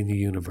suspended in the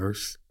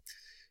universe.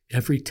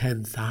 Every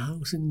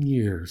 10,000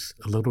 years,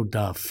 a little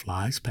dove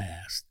flies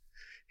past.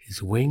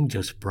 His wing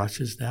just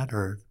brushes that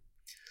earth.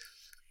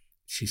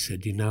 She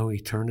said,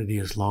 eternity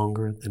is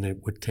longer than it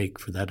would take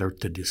for that earth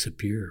to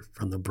disappear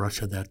from the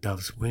brush of that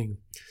dove's wing.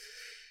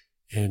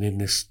 And in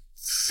this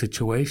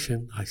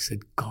situation, I said,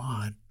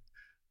 God,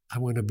 I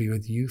want to be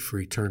with you for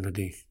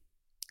eternity.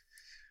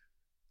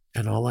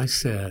 And all I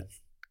said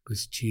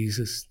was,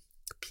 Jesus,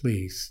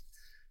 please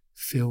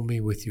fill me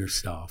with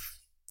yourself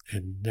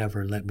and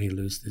never let me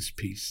lose this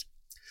peace.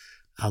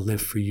 I'll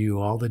live for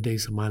you all the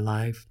days of my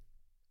life,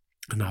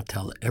 and I'll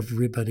tell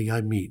everybody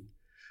I meet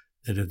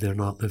that if they're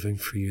not living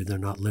for you, they're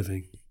not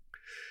living.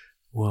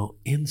 Well,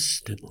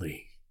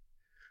 instantly,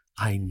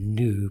 I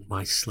knew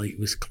my slate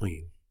was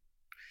clean.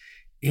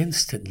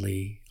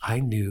 Instantly, I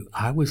knew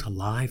I was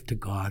alive to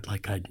God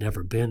like I'd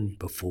never been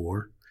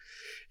before.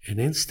 And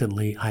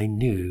instantly, I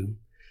knew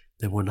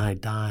that when I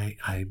die,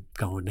 I'm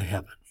going to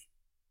heaven.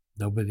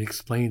 Nobody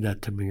explained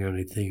that to me or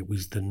anything. It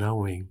was the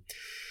knowing.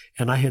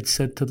 And I had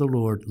said to the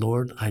Lord,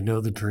 Lord, I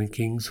know the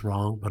drinking's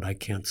wrong, but I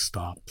can't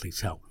stop.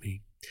 Please help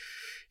me.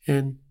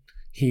 And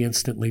he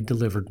instantly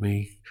delivered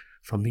me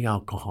from the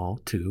alcohol,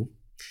 too.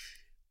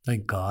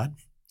 Thank God.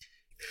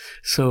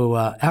 So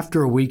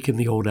after a week in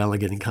the old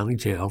Allegheny County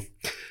Jail,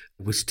 I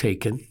was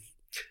taken,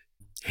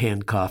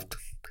 handcuffed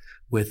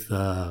with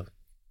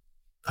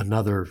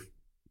another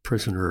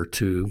prisoner or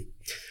two.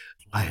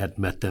 I hadn't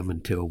met them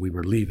until we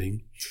were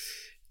leaving,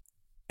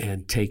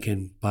 and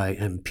taken by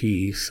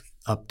MPs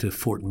up to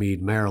Fort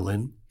Meade,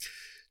 Maryland,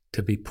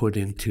 to be put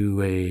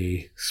into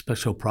a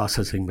special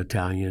processing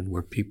battalion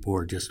where people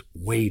were just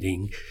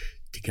waiting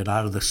to get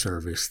out of the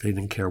service. They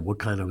didn't care what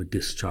kind of a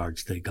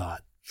discharge they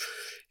got.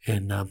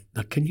 And now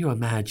can you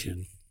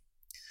imagine?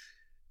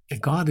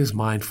 And God is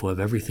mindful of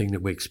everything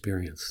that we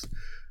experience.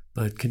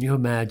 But can you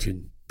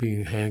imagine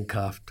being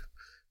handcuffed,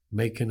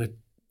 making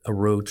a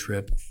road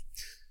trip,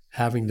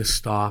 having to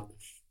stop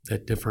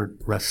at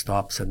different rest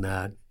stops and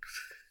that,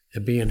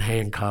 and being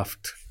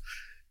handcuffed?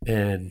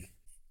 And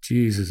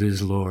Jesus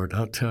is Lord.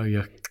 I'll tell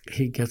you,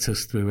 he gets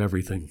us through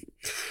everything.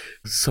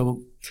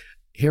 So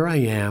here I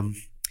am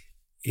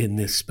in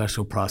this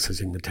special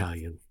processing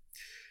battalion.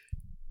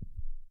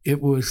 It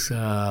was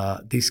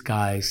these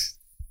guys,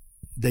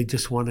 they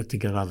just wanted to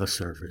get out of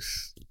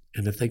service.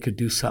 And if they could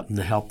do something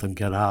to help them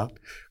get out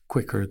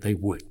quicker, they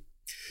would.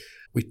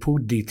 We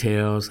pulled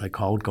details. I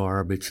called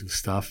garbage and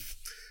stuff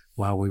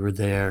while we were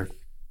there.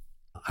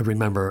 I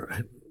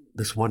remember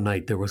this one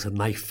night there was a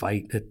knife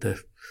fight at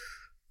the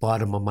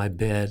bottom of my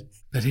bed.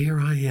 But here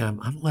I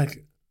am.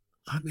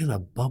 I'm in a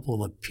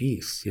bubble of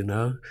peace,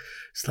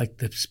 It's like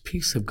this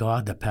peace of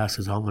God that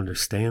passes all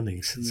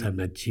understanding since I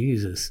met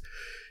Jesus.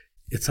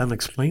 It's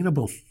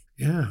unexplainable.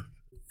 Yeah.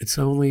 It's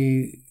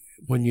only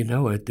when you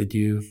know it that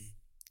you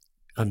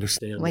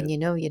understand When it. you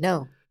know, you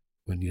know.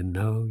 When you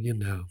know, you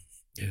know.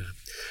 Yeah.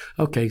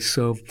 Okay,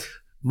 so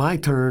my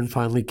turn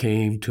finally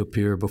came to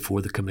appear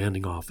before the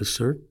commanding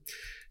officer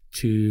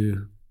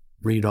to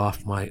read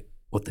off my,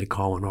 what they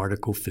call an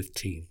Article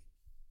 15.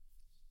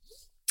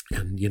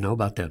 And you know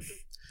about that?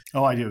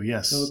 Oh, I do,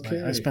 yes.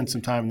 Okay. I spent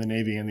some time in the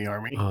Navy and the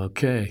Army.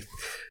 Okay.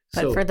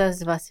 But for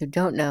those of us who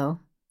don't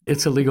know,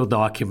 it's a legal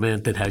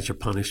document that has your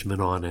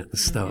punishment on it,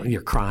 stuff,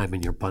 your crime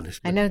and your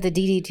punishment. I know the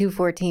DD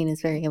 214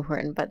 is very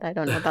important, but I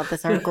don't know about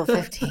this Article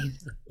 15.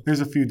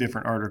 There's a few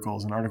different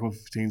articles, and Article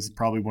 15 is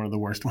probably one of the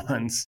worst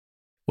ones.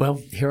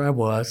 Well, here I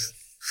was,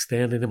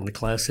 standing in my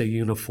Class A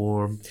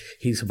uniform.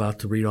 He's about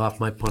to read off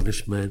my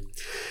punishment.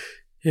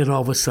 And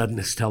all of a sudden,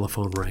 his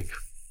telephone rang.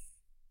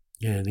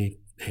 And he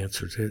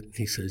answers it.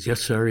 He says, yes,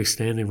 sir, he's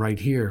standing right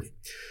here.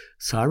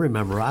 So I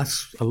remember I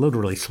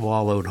literally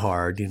swallowed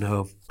hard,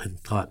 and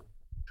thought,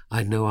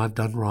 I know I've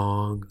done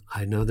wrong.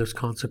 I know there's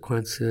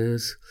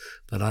consequences,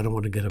 but I don't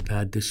want to get a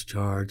bad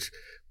discharge.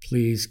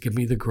 Please give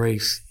me the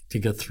grace to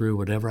get through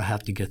whatever I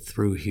have to get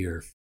through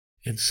here.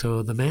 And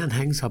so the man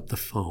hangs up the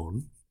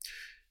phone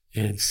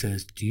and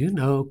says, do you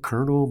know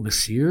Colonel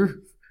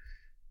Monsieur?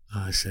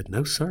 I said,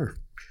 no, sir.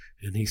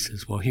 And he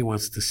says, well, he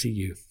wants to see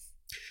you.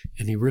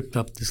 And he ripped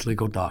up this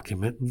legal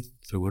document and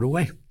threw it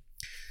away.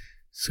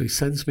 So he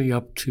sends me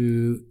up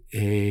to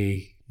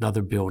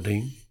another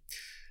building.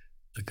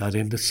 I got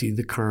in to see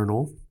the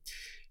colonel,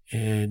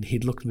 and he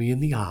looked me in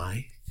the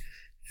eye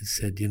and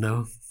said,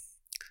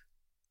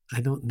 I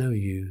don't know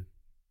you,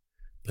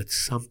 but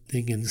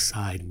something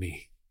inside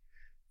me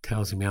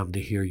tells me I'm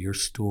to hear your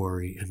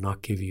story and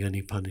not give you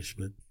any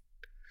punishment.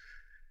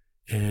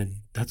 And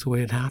that's the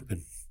way it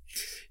happened.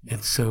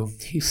 And so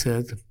he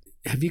said,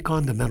 have you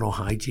gone to mental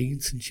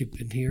hygiene since you've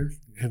been here?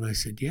 And I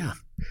said, yeah.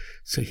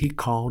 So he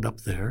called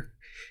up there,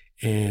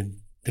 and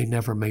they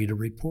never made a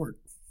report.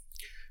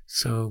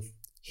 So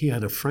he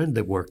had a friend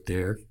that worked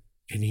there,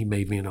 and he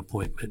made me an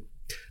appointment.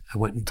 I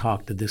went and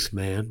talked to this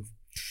man.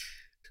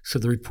 So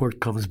the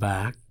report comes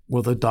back.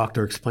 Well, the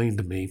doctor explained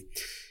to me.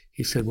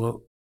 He said,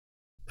 well,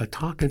 by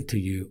talking to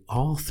you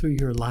all through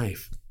your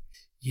life,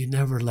 you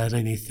never let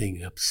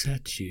anything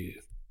upset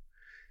you.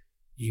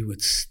 You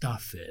would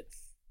stuff it,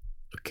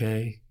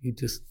 okay? You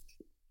just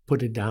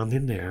put it down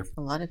in there.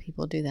 A lot of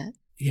people do that.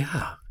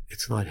 Yeah,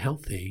 it's not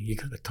healthy. You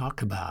got to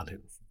talk about it.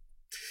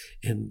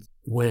 And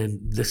when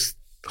this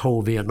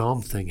whole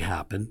Vietnam thing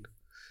happened,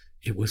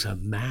 it was a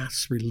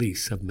mass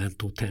release of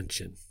mental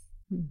tension.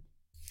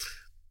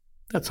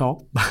 That's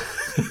all.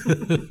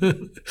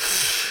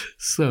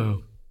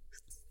 So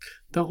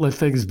don't let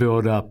things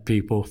build up,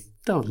 people.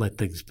 Don't let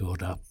things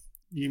build up.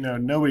 You know,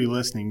 nobody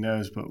listening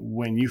knows, but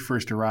when you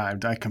first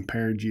arrived, I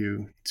compared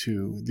you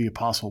to the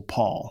Apostle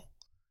Paul,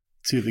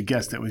 to the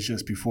guest that was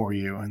just before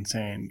you, and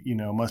saying, you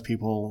know, most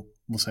people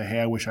will say,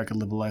 hey, I wish I could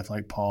live a life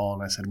like Paul.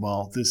 And I said,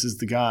 well, this is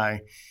the guy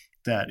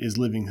that is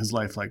living his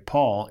life like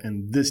Paul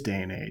in this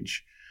day and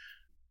age.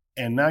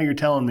 And now you're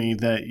telling me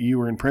that you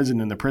were in prison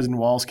and the prison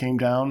walls came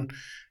down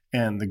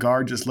and the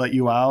guard just let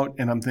you out.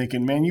 And I'm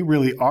thinking, man, you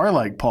really are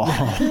like Paul.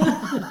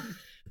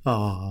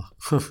 Oh,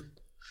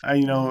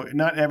 You know,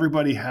 not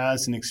everybody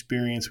has an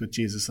experience with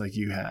Jesus like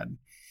you had.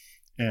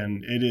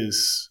 And it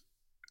is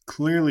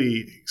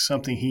clearly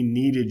something he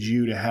needed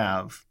you to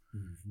have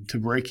to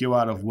break you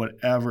out of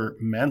whatever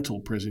mental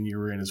prison you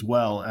were in, as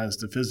well as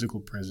the physical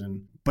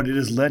prison. But it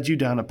has led you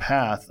down a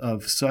path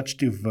of such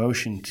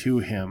devotion to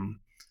him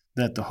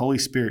that the Holy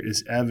Spirit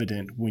is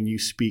evident when you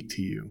speak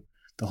to you.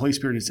 The Holy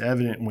Spirit is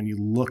evident when you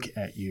look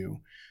at you.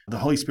 The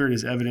Holy Spirit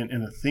is evident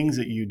in the things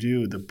that you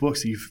do, the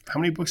books that how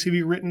many books have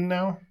you written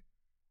now?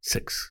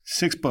 6.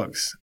 6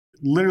 books,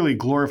 literally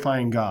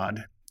glorifying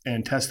God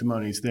and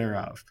testimonies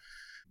thereof.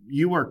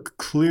 You are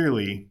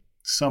clearly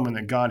someone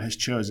that God has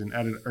chosen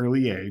at an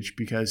early age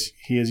because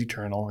he is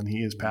eternal and he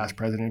is past,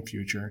 present, and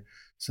future.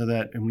 So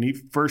that when he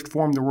first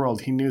formed the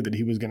world, he knew that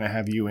he was going to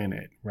have you in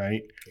it,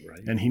 right?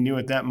 And he knew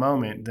at that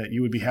moment that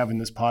you would be having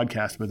this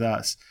podcast with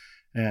us.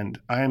 And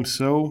I am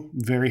so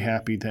very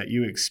happy that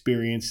you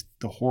experienced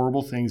the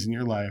horrible things in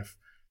your life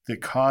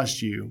that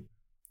caused you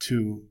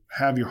to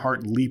have your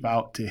heart leap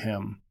out to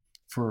him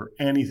for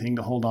anything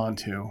to hold on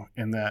to,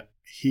 and that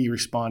he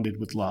responded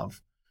with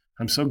love.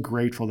 I'm so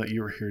grateful that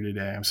you are here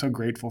today. I'm so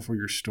grateful for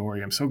your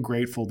story. I'm so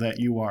grateful that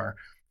you are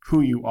who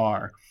you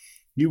are.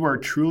 You are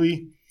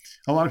truly,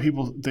 a lot of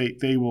people,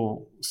 they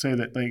will say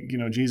that, like, you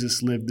know,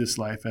 Jesus lived this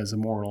life as a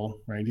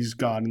mortal, right? He's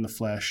God in the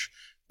flesh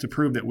to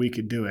prove that we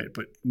could do it,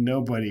 but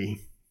nobody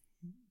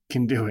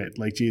can do it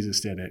like Jesus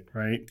did it,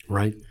 right?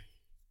 Right.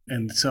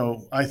 And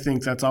so I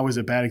think that's always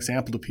a bad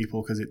example to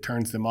people because it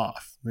turns them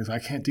off. Because I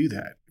can't do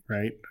that,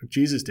 right?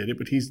 Jesus did it,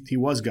 but he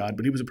was God,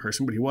 but he was a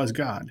person, but he was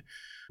God.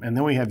 And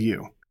then we have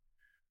you,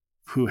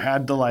 who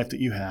had the life that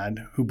you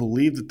had, who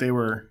believed that they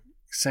were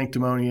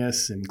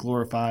sanctimonious and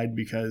glorified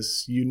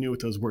because you knew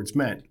what those words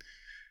meant.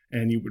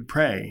 And you would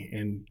pray,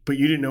 but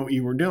you didn't know what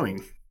you were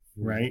doing,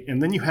 right?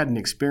 And then you had an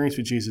experience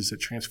with Jesus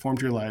that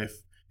transformed your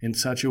life in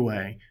such a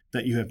way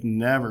that you have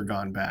never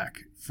gone back.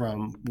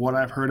 From what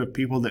I've heard of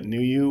people that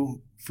knew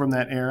you from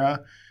that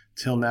era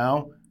till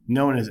now,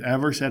 no one has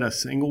ever said a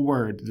single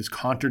word that is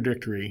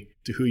contradictory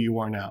to who you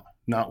are now.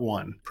 Not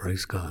one.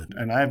 Praise God.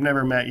 And I have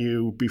never met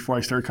you before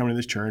I started coming to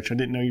this church. I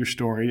didn't know your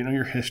story. I didn't know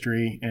your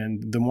history.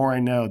 And the more I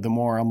know, the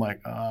more I'm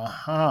like,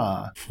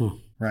 aha,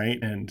 right?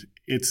 And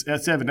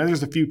that's evident.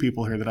 There's a few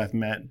people here that I've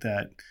met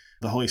that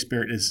the Holy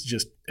Spirit is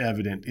just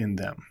evident in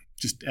them,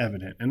 just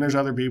evident. And there's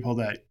other people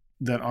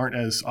that aren't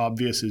as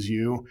obvious as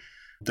you,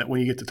 that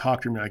when you get to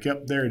talk to them, you're like,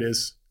 yep, there it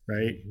is,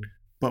 right?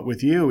 But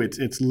with you,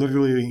 it's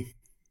literally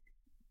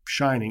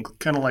shining,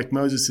 kind of like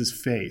Moses'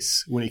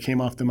 face when he came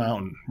off the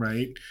mountain,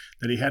 right?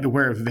 That he had to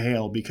wear a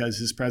veil because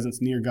his presence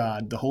near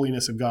God, the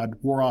holiness of God,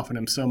 wore off on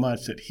him so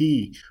much that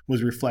he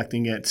was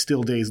reflecting it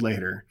still days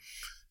later.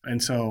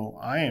 And so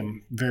I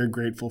am very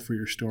grateful for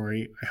your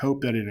story. I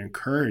hope that it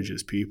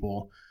encourages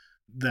people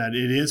that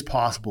it is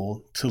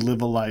possible to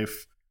live a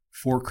life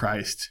for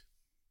Christ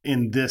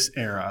in this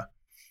era,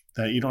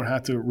 that you don't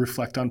have to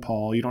reflect on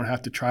Paul. You don't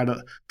have to try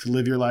to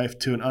live your life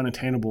to an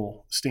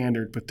unattainable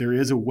standard, but there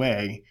is a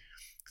way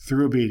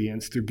through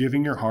obedience, through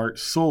giving your heart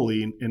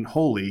solely and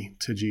wholly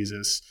to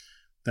Jesus,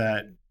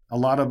 that a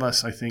lot of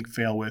us, I think,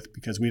 fail with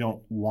because we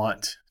don't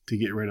want to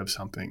get rid of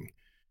something.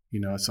 You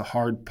know, it's a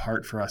hard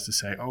part for us to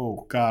say,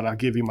 oh, God, I'll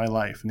give you my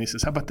life. And he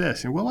says, how about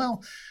this? And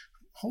well,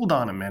 hold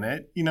on a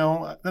minute. You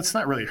know, that's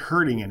not really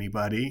hurting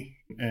anybody.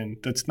 And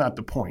that's not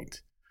the point.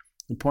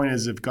 The point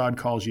is, if God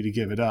calls you to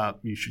give it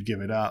up, you should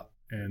give it up.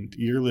 And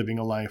you're living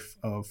a life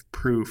of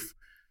proof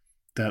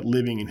that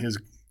living in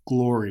his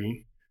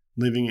glory,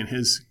 living in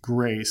his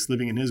grace,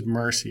 living in his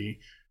mercy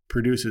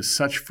produces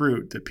such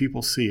fruit that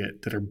people see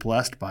it, that are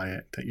blessed by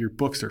it, that your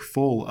books are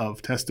full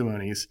of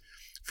testimonies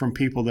from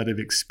people that have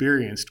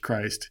experienced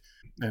Christ.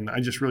 And I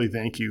just really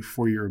thank you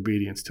for your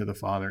obedience to the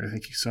Father. I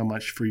thank you so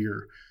much for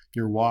your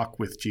walk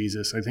with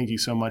Jesus. I thank you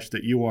so much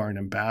that you are an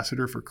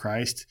ambassador for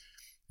Christ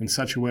in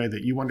such a way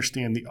that you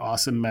understand the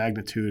awesome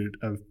magnitude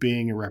of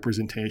being a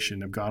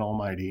representation of God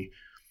Almighty.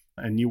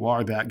 And you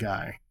are that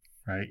guy,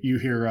 right? You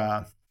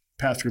hear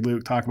Pastor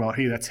Luke talk about,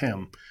 hey, that's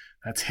him.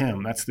 That's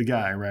him. That's the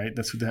guy, right?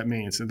 That's what that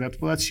means. So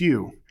that's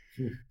you.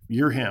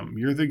 You're him.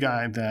 You're the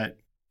guy that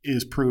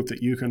is proof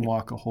that you can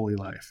walk a holy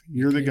life.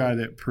 You're the guy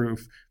that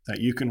proof that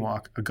you can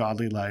walk a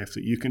godly life,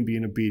 that you can be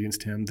in obedience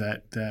to him,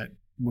 that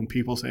when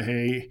people say,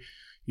 hey,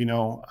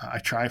 I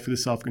try for the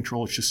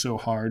self-control, it's just so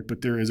hard,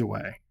 but there is a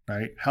way,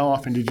 right? How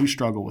often did you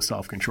struggle with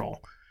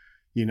self-control?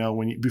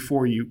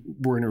 Before you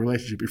were in a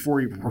relationship, before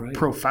you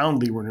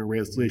profoundly were in a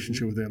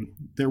relationship with him,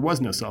 there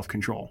was no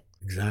self-control.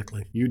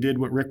 Exactly. You did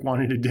what Rick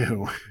wanted to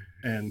do,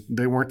 and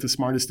they weren't the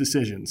smartest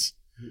decisions.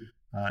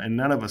 And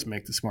none of us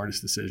make the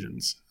smartest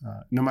decisions,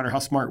 no matter how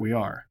smart we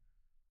are.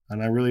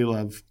 And I really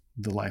love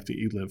the life that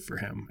you live for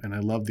him. And I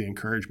love the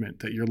encouragement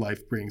that your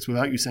life brings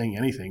without you saying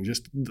anything.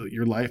 Just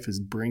your life is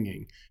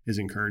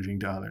encouraging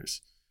to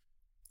others.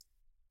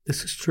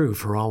 This is true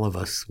for all of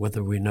us,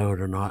 whether we know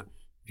it or not.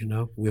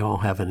 We all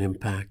have an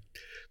impact.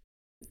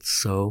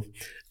 So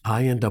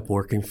I end up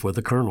working for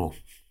the colonel.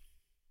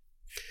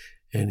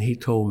 And he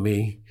told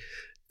me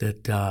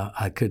that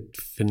I could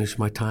finish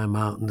my time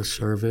out in the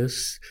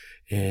service.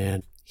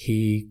 And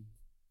he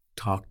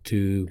talked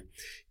to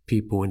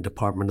people in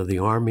Department of the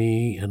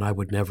Army, and I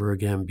would never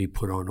again be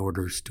put on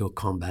orders to a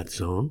combat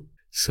zone.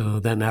 So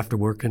then after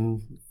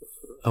working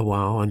a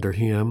while under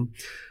him,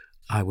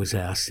 I was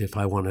asked if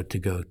I wanted to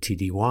go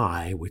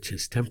TDY, which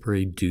is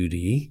temporary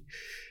duty,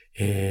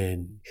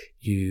 and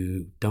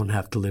you don't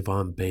have to live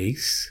on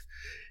base,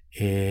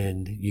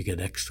 and you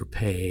get extra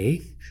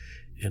pay.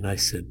 And I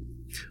said,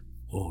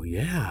 oh,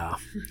 yeah.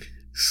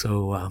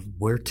 So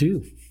where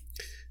to?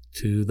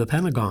 To the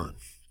Pentagon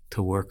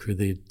to work for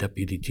the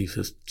Deputy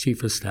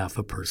Chief of Staff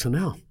of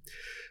Personnel.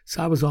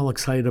 So I was all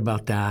excited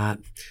about that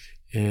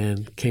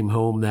and came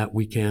home that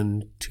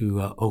weekend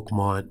to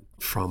Oakmont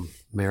from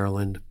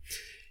Maryland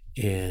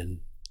and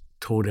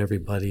told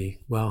everybody,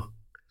 well,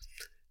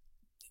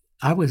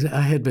 I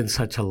had been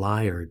such a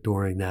liar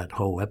during that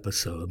whole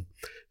episode.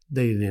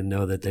 They didn't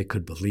know that they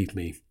could believe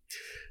me.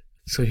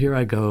 So here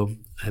I go.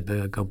 I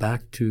go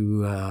back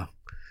to,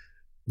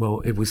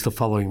 it was the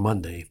following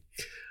Monday.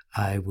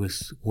 I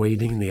was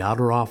waiting in the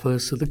outer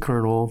office of the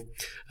colonel.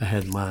 I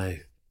had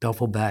my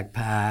duffel bag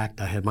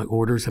packed. I had my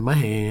orders in my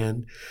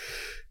hand.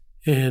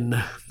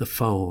 And the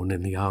phone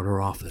in the outer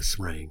office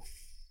rang.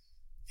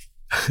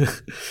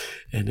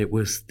 And it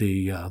was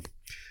the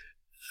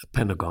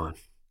Pentagon.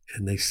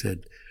 And they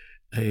said,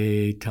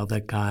 hey, tell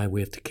that guy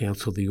we have to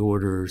cancel the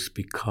orders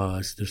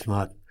because there's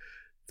not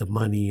the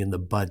money in the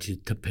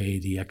budget to pay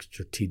the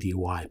extra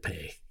TDY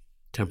pay,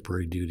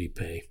 temporary duty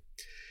pay.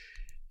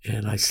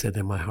 And I said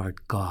in my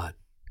heart, God,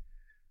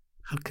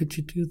 how could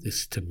you do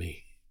this to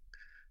me?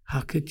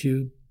 How could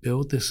you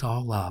build this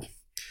all up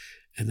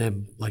and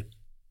then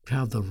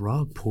have the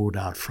rug pulled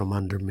out from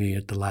under me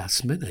at the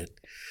last minute?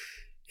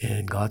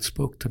 And God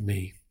spoke to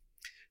me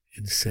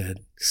and said,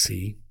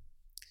 see,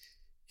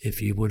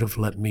 if you would have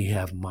let me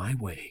have my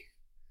way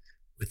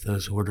with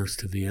those orders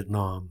to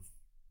Vietnam,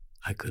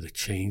 I could have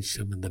changed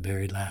them in the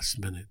very last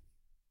minute.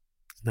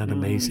 Isn't that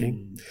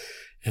amazing?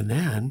 And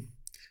then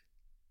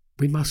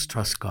we must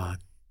trust God.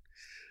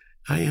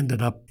 I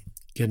ended up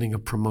getting a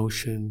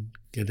promotion,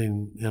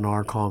 getting an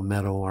ARCOM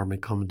medal, Army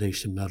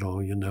Commendation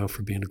Medal,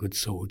 for being a good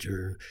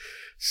soldier,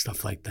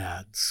 stuff like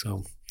that.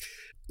 So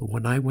but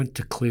when I went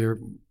to clear,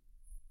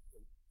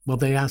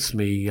 they asked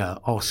me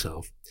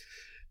also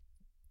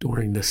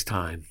during this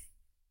time,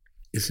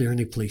 is there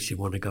any place you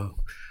want to go?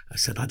 I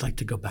said, I'd like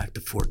to go back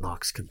to Fort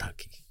Knox,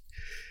 Kentucky.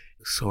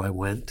 So I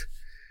went,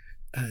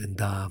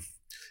 and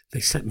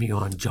they sent me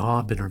on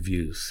job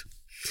interviews.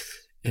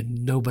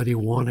 And nobody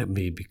wanted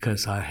me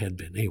because I had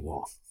been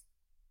AWOL.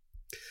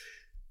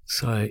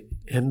 So I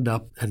end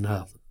up, and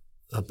a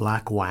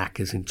black whack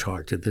is in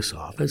charge of this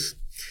office.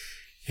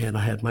 And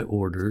I had my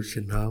orders,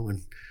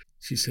 and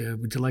she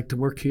said, would you like to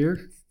work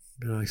here?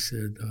 And I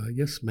said,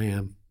 yes,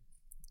 ma'am.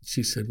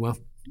 She said, well,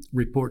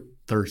 report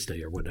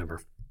Thursday or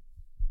whatever.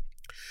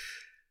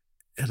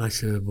 And I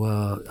said,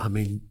 well,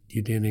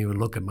 you didn't even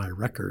look at my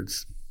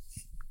records.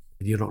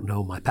 You don't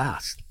know my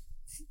past.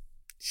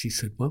 She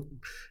said, well,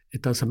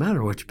 it doesn't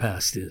matter what your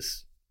past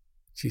is.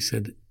 She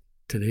said,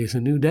 today's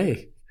a new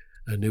day,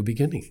 a new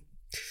beginning.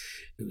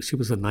 She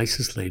was the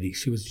nicest lady.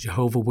 She was a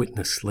Jehovah's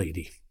Witness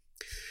lady.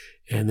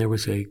 And there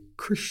was a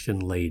Christian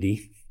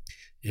lady,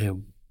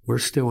 and we're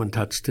still in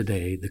touch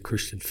today, the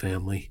Christian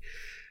family.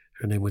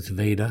 Her name was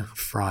Veda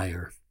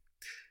Fryer.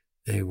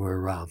 They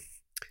were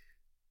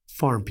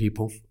farm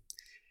people,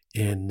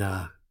 and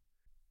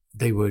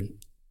they would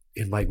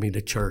invite me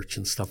to church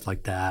and stuff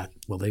like that.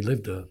 Well, they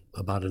lived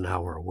about an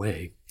hour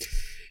away.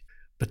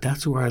 But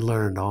that's where I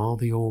learned all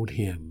the old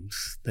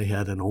hymns. They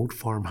had an old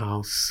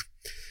farmhouse,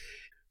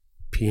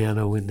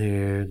 piano in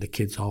there. The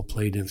kids all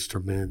played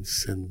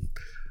instruments, and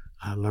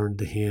I learned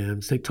the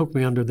hymns. They took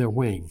me under their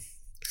wing,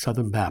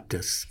 Southern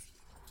Baptists,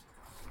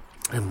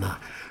 and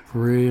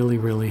really,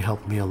 really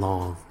helped me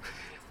along.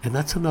 And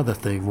that's another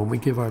thing. When we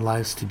give our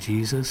lives to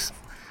Jesus,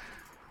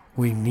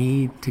 we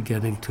need to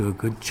get into a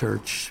good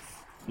church.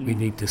 We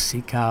need to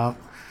seek out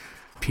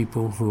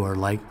people who are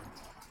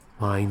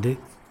like-minded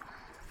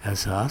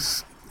as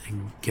us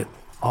and get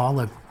all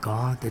of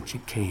God that you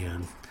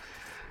can.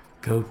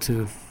 Go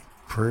to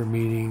prayer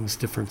meetings,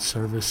 different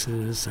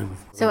services, and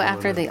So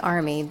after the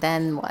Army,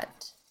 then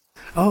what?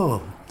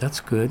 oh, that's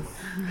good.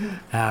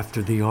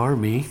 After the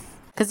Army,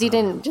 Because you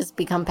didn't just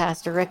become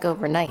Pastor Rick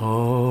overnight.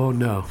 oh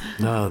no,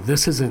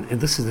 this is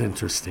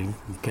interesting.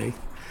 Okay,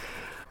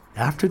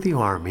 after the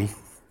Army,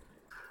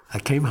 I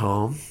came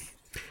home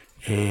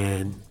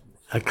and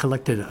I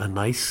collected a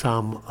nice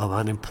sum of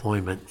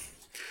unemployment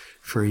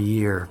for a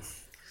year,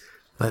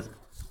 but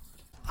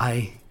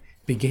I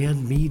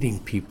began meeting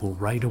people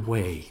right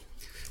away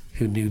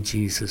who knew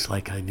Jesus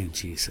like I knew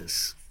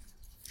Jesus.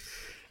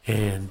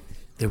 And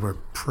there were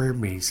prayer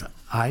meetings.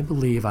 I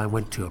believe I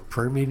went to a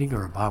prayer meeting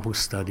or a Bible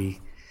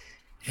study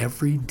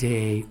every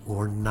day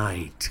or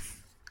night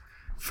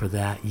for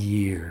that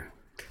year.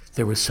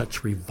 There was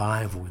such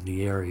revival in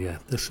the area.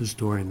 This was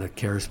during the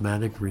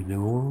charismatic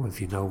renewal, if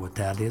you know what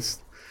that is.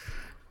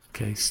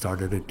 Okay,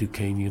 started at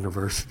Duquesne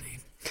University.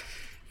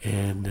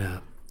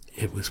 And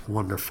it was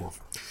wonderful.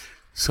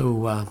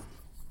 So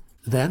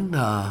then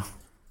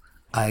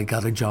I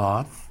got a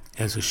job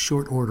as a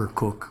short order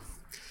cook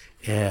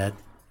at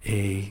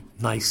a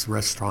nice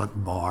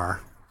restaurant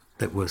bar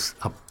that was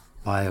up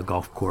by a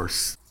golf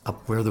course,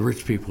 up where the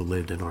rich people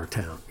lived in our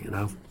town, you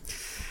know.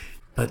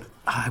 But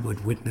I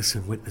would witness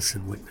and witness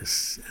and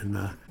witness.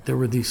 And there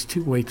were these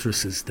two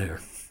waitresses there,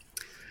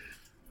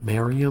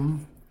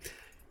 Miriam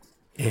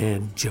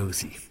and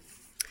Josie.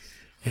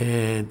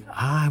 And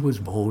I was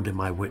bold in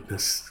my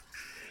witness.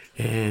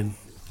 And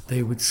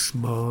they would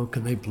smoke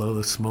and they'd blow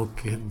the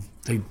smoke and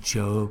they'd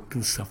joke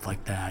and stuff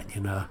like that,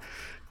 you know.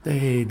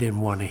 They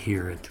didn't want to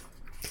hear it.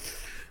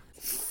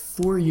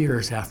 4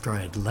 years after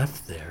I had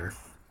left there,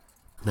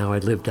 now I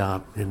lived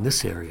out in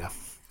this area,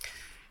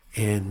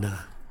 and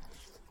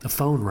the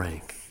phone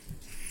rang.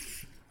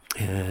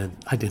 And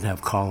I didn't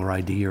have caller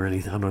ID or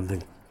anything. I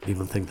don't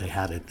even think they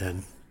had it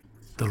then.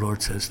 The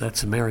Lord says,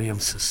 "That's Miriam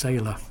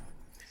Cicela."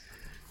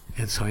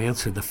 And so I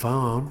answered the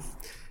phone,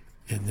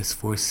 and this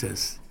voice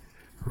says,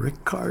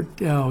 "Rick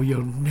Kardell,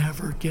 you'll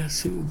never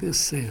guess who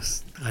this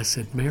is." I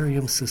said,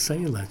 "Miriam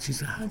Cicela." She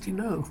said, "How'd you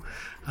know?"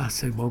 I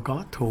said, "Well,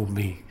 God told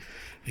me."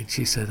 And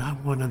she said, "I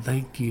want to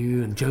thank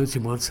you, and Josie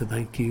wants to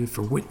thank you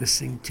for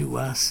witnessing to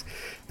us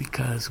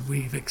because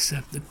we've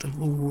accepted the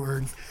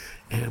Lord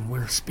and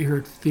we're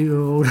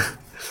spirit-filled."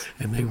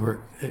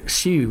 And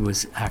she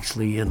was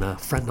actually in a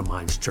friend of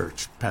mine's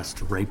church,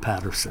 Pastor Ray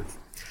Patterson,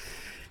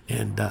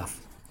 and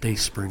Day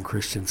Spring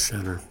Christian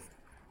Center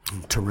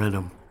in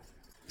Tarentum.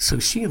 So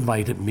she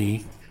invited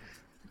me.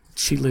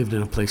 She lived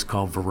in a place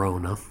called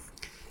Verona,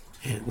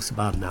 and it was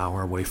about an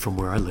hour away from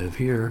where I live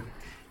here.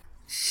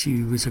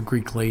 She was a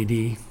Greek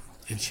lady,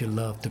 and she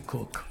loved to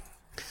cook.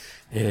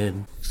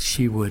 And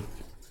she would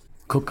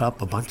cook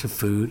up a bunch of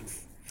food.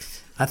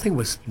 I think it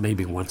was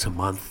maybe once a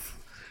month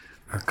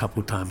or a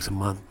couple times a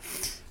month.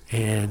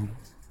 And,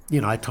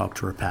 you know, I talked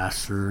to her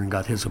pastor and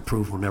got his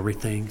approval and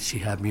everything. She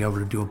had me over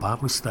to do a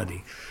Bible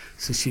study.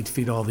 So she'd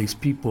feed all these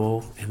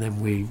people, and then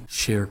we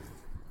share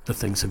the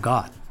things of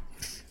God.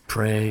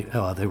 Pray.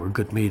 Oh, they were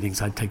good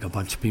meetings. I'd take a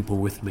bunch of people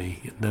with me,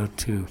 you know,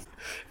 too.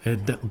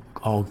 And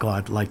all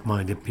God,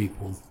 like-minded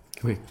people.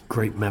 We had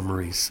great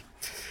memories.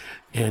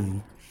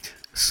 And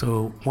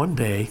so one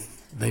day,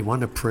 they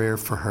wanted prayer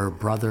for her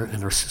brother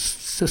and her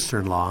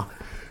sister-in-law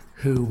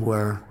who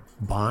were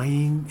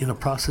in the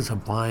process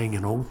of buying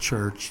an old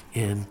church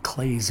in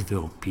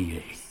Claysville,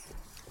 PA,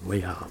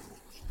 way out.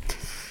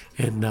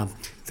 And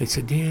they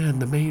said, "Yeah,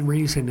 and the main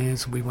reason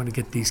is we want to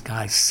get these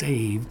guys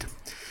saved,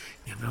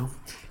 you know,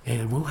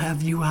 and we'll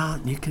have you out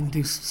and you can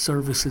do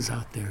services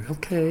out there."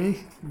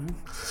 Okay.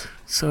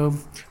 So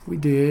we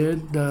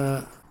did.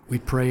 We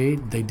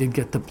prayed. They did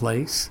get the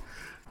place.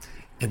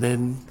 And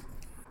then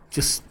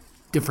just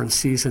different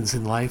seasons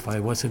in life. I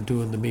wasn't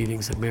doing the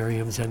meetings at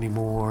Miriam's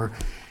anymore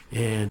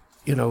and,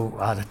 you know,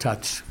 out of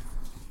touch.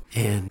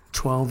 And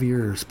 12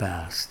 years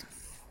passed.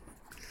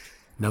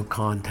 No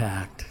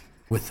contact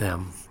with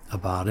them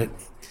about it.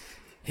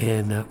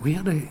 And we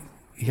had a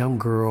young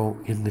girl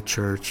in the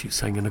church. She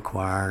sang in a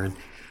choir, and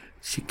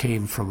she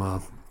came from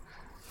a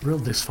real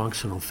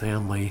dysfunctional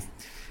family.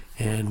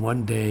 And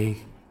one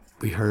day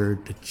we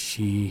heard that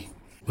she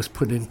was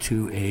put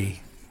into a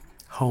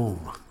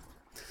home.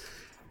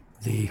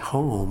 The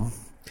home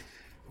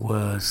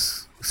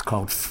was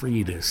called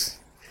Frida's.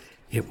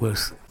 It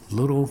was a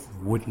little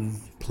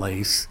wooden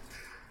place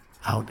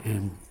out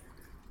in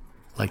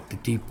like the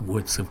deep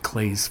woods of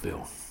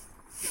Claysville.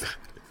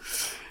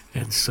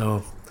 And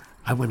so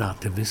I went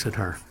out to visit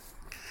her.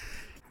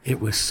 It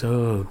was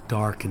so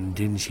dark and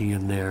dingy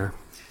in there,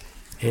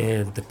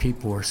 and the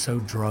people were so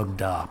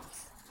drugged up.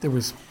 There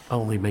was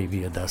only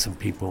maybe a dozen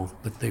people,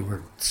 but they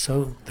were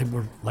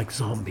like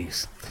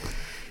zombies.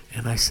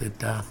 And I said,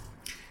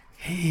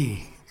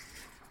 "Hey,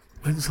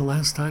 when's the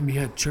last time you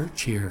had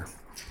church here?"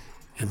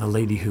 And the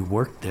lady who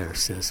worked there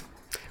says,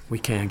 "We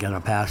can't get a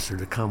pastor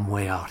to come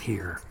way out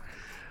here."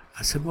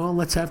 I said, "Well,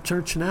 let's have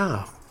church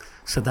now."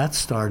 So that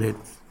started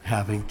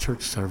having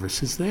church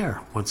services there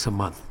once a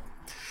month.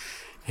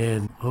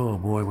 And oh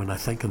boy, when I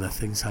think of the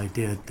things I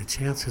did, the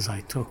chances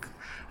I took,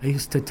 I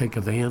used to take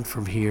a van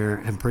from here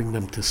and bring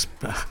them to,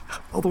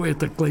 all the way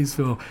to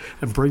Claysville,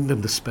 and bring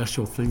them to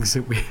special things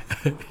that we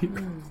had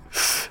here.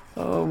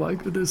 Oh my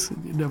goodness,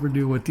 you never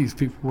knew what these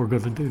people were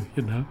going to do,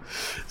 you know?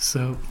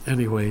 So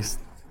anyways,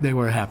 they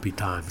were happy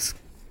times.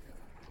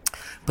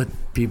 But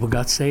people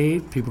got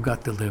saved, people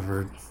got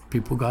delivered,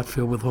 people got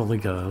filled with Holy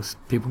Ghost,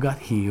 people got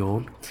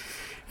healed.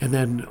 And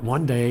then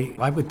one day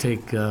I would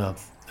take a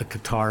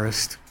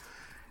guitarist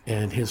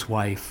and his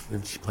wife,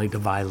 and she played the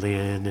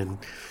violin, and,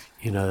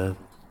 you know,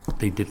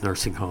 they did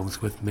nursing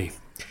homes with me.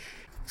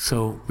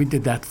 So we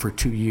did that for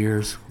 2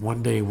 years.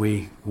 One day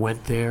we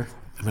went there,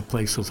 and the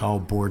place was all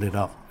boarded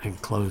up and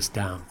closed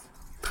down.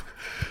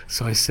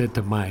 So I said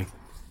to my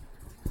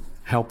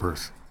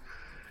helpers,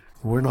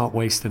 we're not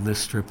wasting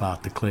this trip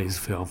out to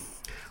Claysville.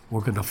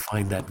 We're going to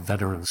find that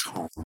veterans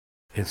home.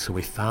 And so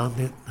we found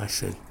it. I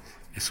said,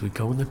 as we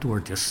go in the door,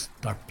 just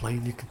start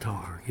playing your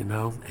guitar, you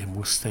know, and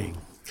we'll sing.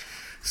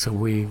 So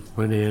we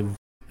went in,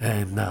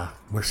 and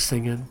we're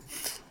singing,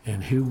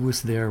 and who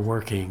was there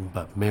working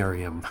but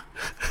Miriam?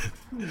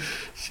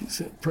 She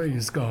said,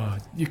 praise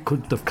God, you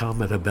couldn't have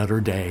come at a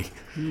better day.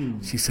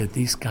 She said,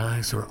 these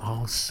guys are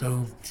all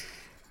so,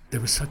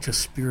 there was such a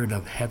spirit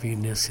of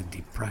heaviness and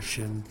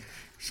depression.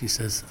 She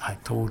says, I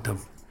told them,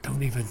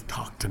 don't even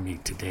talk to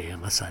me today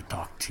unless I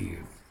talk to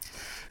you.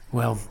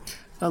 Well,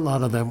 a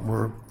lot of them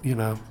were, you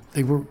know,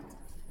 they were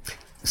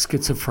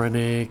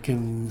schizophrenic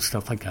and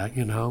stuff like that,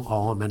 you know,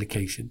 all on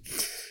medication.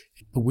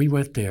 But we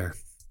went there,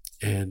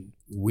 and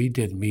we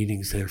did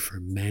meetings there for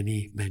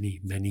many, many,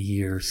 many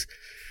years.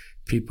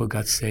 People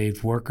got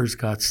saved, workers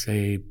got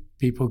saved,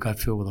 people got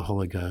filled with the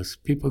Holy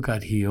Ghost, people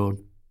got healed.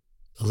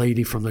 A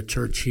lady from the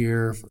church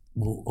here,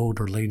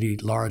 older lady,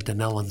 Laura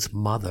Donnellan's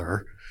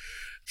mother,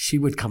 she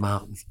would come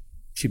out,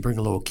 she'd bring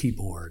a little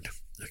keyboard,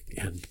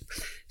 and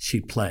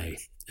she'd play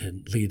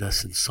and lead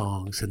us in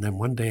songs. And then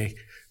one day,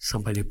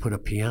 somebody put a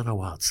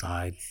piano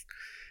outside,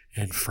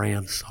 and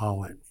Fran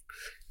saw it.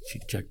 She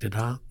checked it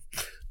out.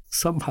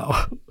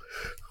 Somehow,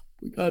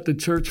 we got the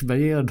church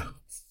van.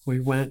 We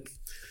went,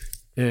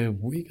 and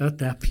we got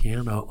that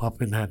piano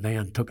up in that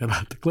van, took it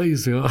out to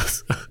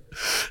Claysville.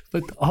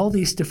 But all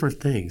these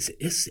different things,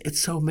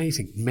 it's so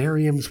amazing.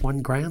 Miriam's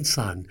one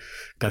grandson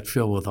got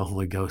filled with the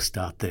Holy Ghost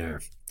out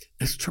there.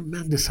 It's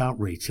tremendous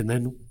outreach. And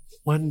then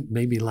one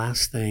maybe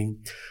last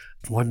thing,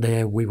 one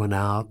day we went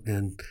out,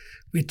 and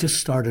we just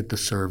started the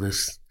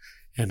service,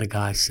 and the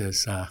guy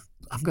says,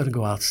 I'm going to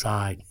go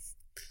outside.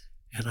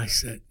 And I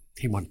said,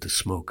 he wanted to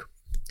smoke.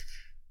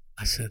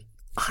 I said,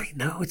 I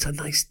know it's a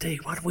nice day.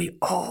 Why don't we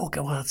all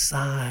go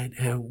outside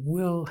and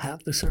we'll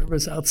have the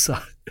service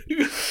outside?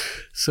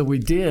 So we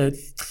did,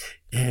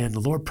 and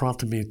the Lord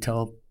prompted me to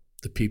tell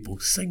the people,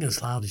 sing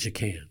as loud as you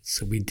can.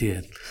 So we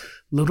did.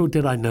 Little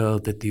did I know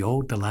that the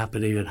old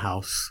dilapidated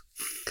house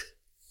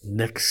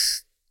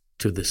next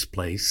to this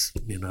place,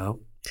 you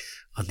know,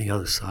 on the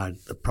other side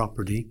of the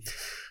property,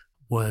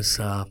 was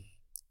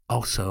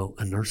also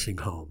a nursing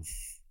home.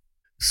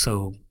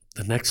 So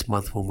the next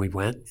month when we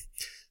went,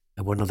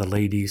 one of the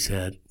ladies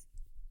at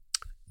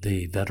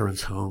the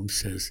veterans home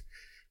says,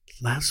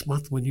 last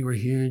month when you were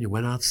here and you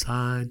went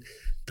outside,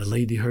 the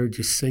lady heard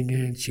you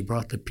singing. She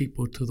brought the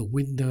people to the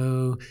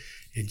window,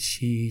 and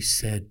she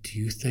said, do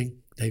you think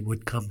they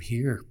would come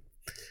here?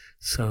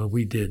 So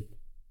we did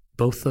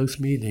both those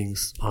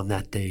meetings on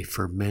that day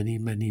for many,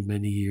 many,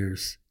 many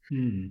years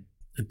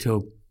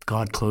until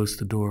God closed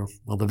the door.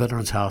 Well, the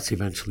veterans house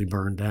eventually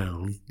burned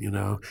down, you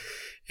know,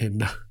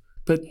 and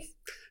but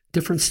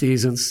different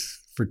seasons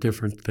for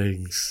different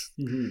things.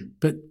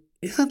 But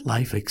isn't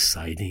life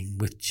exciting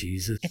with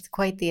Jesus? It's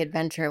quite the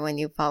adventure when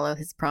you follow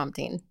his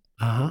prompting.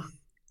 Yeah.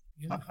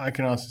 I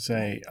can also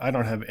say I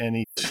don't have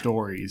any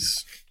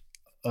stories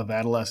of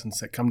adolescence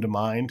that come to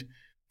mind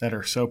that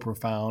are so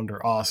profound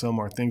or awesome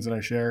or things that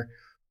I share,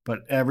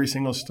 but every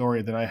single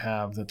story that I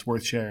have that's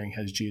worth sharing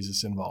has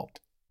Jesus involved.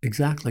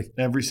 Exactly.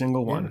 Every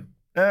single one.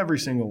 Yeah. Every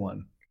single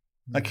one.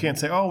 I can't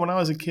say, oh, when I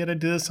was a kid, I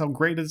did this, how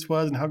great this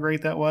was and how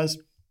great that was.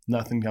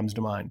 Nothing comes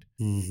to mind.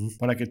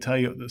 But I could tell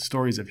you the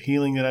stories of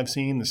healing that I've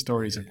seen, the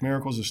stories of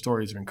miracles, the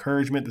stories of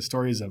encouragement, the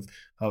stories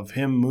of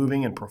him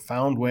moving in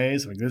profound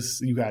ways. Like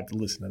this, you got to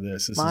listen to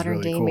this. This Modern is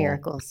really day cool.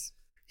 miracles.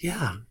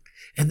 Yeah.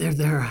 And they're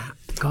there.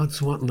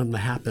 God's wanting them to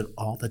happen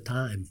all the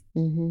time.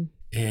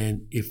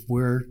 And if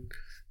we're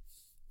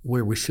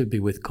where we should be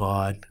with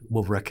God,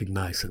 we'll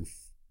recognize them.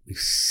 We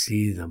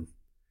see them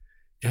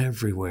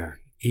everywhere.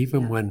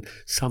 Even when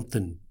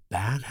something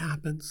bad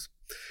happens,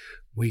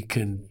 we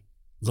can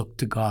look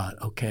to God.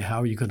 Okay,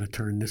 how are you going to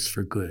turn this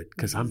for good?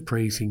 Because I'm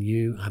praising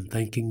you, I'm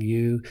thanking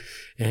you,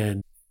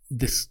 and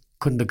this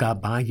couldn't have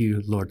got by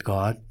you, Lord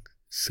God.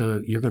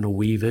 So you're going to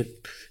weave it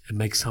and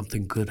make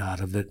something good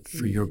out of it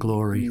for your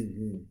glory.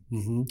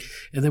 And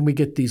then we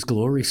get these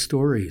glory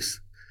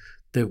stories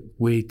that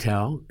we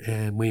tell,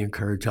 and we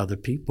encourage other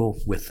people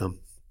with them.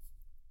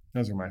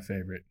 Those are my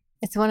favorite.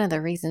 It's one of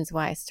the reasons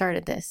why I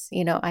started this.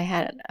 You know, I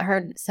had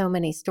heard so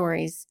many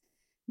stories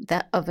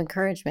that of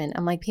encouragement.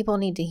 I'm like, people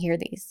need to hear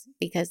these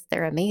because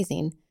they're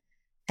amazing.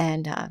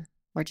 And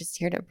we're just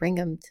here to bring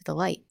them to the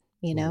light,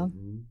 you know,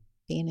 Mm-hmm.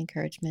 be an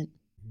encouragement.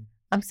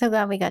 I'm so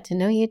glad we got to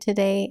know you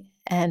today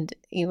and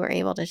you were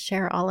able to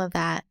share all of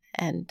that.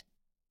 And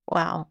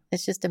wow,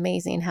 it's just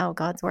amazing how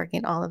God's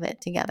working all of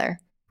it together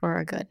for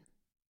our good.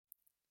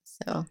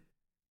 So,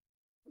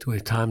 Do we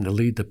have time to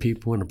lead the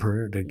people in a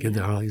prayer to give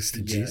their lives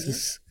to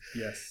Jesus?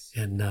 Yes.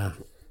 And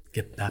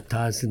get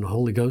baptized in the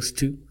Holy Ghost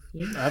too?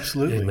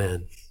 Absolutely.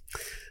 Amen.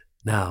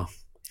 Now,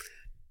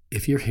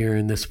 if you're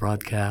hearing this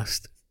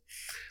broadcast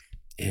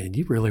and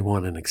you really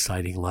want an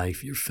exciting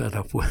life, you're fed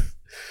up with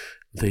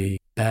the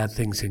bad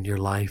things in your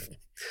life,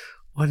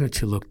 why don't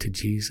you look to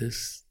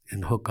Jesus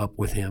and hook up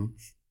with him?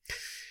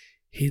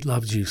 He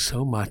loves you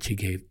so much, he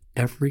gave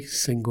every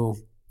single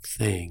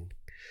thing,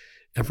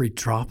 every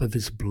drop of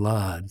his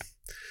blood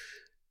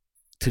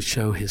to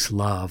show his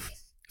love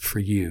for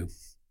you.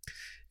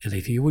 And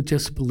if you would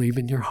just believe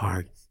in your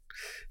heart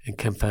and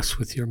confess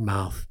with your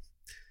mouth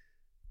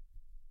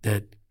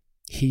that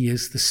he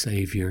is the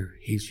Savior,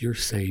 he's your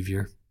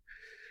Savior,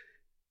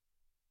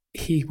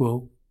 he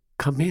will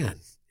come in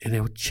and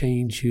it will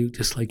change you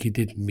just like he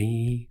did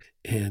me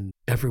and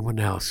everyone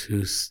else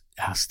who's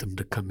asked him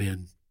to come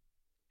in.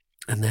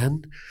 And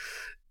then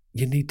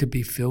you need to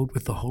be filled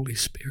with the Holy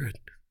Spirit.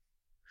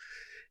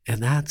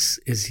 And that's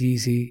as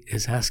easy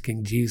as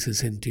asking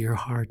Jesus into your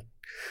heart.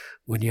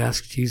 When you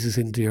ask Jesus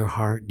into your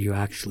heart, you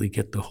actually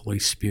get the Holy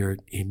Spirit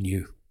in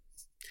you.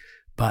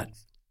 But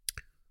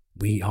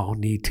we all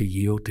need to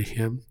yield to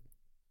him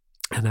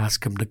and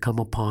ask him to come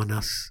upon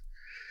us.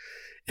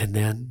 And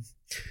then,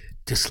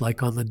 just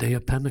like on the day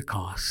of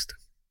Pentecost,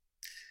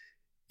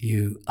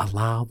 you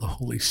allow the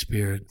Holy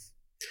Spirit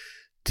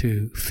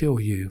to fill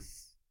you.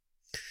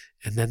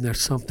 And then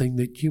there's something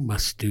that you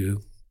must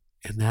do,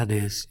 and that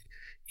is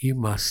you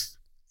must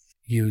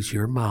use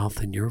your mouth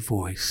and your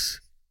voice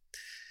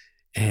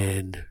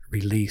and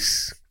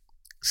release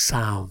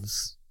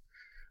sounds,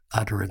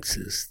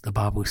 utterances. The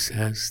Bible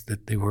says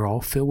that they were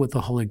all filled with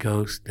the Holy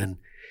Ghost and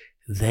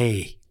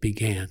they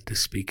began to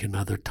speak in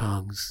other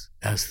tongues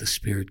as the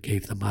Spirit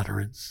gave them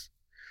utterance.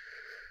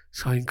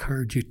 So I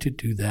encourage you to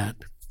do that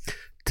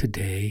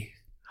today.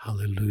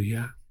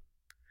 Hallelujah.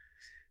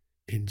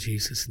 In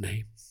Jesus'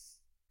 name.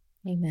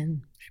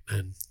 amen.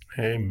 Amen.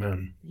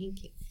 Amen.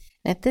 Thank you.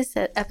 And if this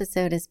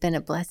episode has been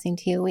a blessing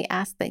to you, we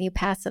ask that you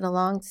pass it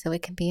along so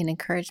it can be an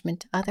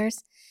encouragement to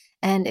others.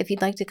 And if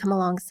you'd like to come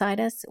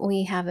alongside us,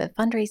 we have a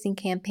fundraising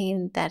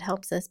campaign that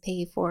helps us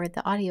pay for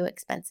the audio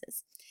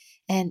expenses.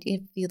 And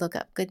if you look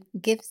up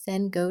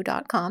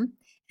givesendgo.com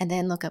and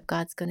then look up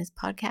God's Goodness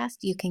Podcast,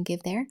 you can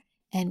give there,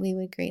 and we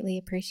would greatly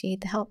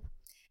appreciate the help.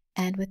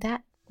 And with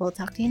that, we'll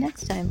talk to you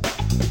next time.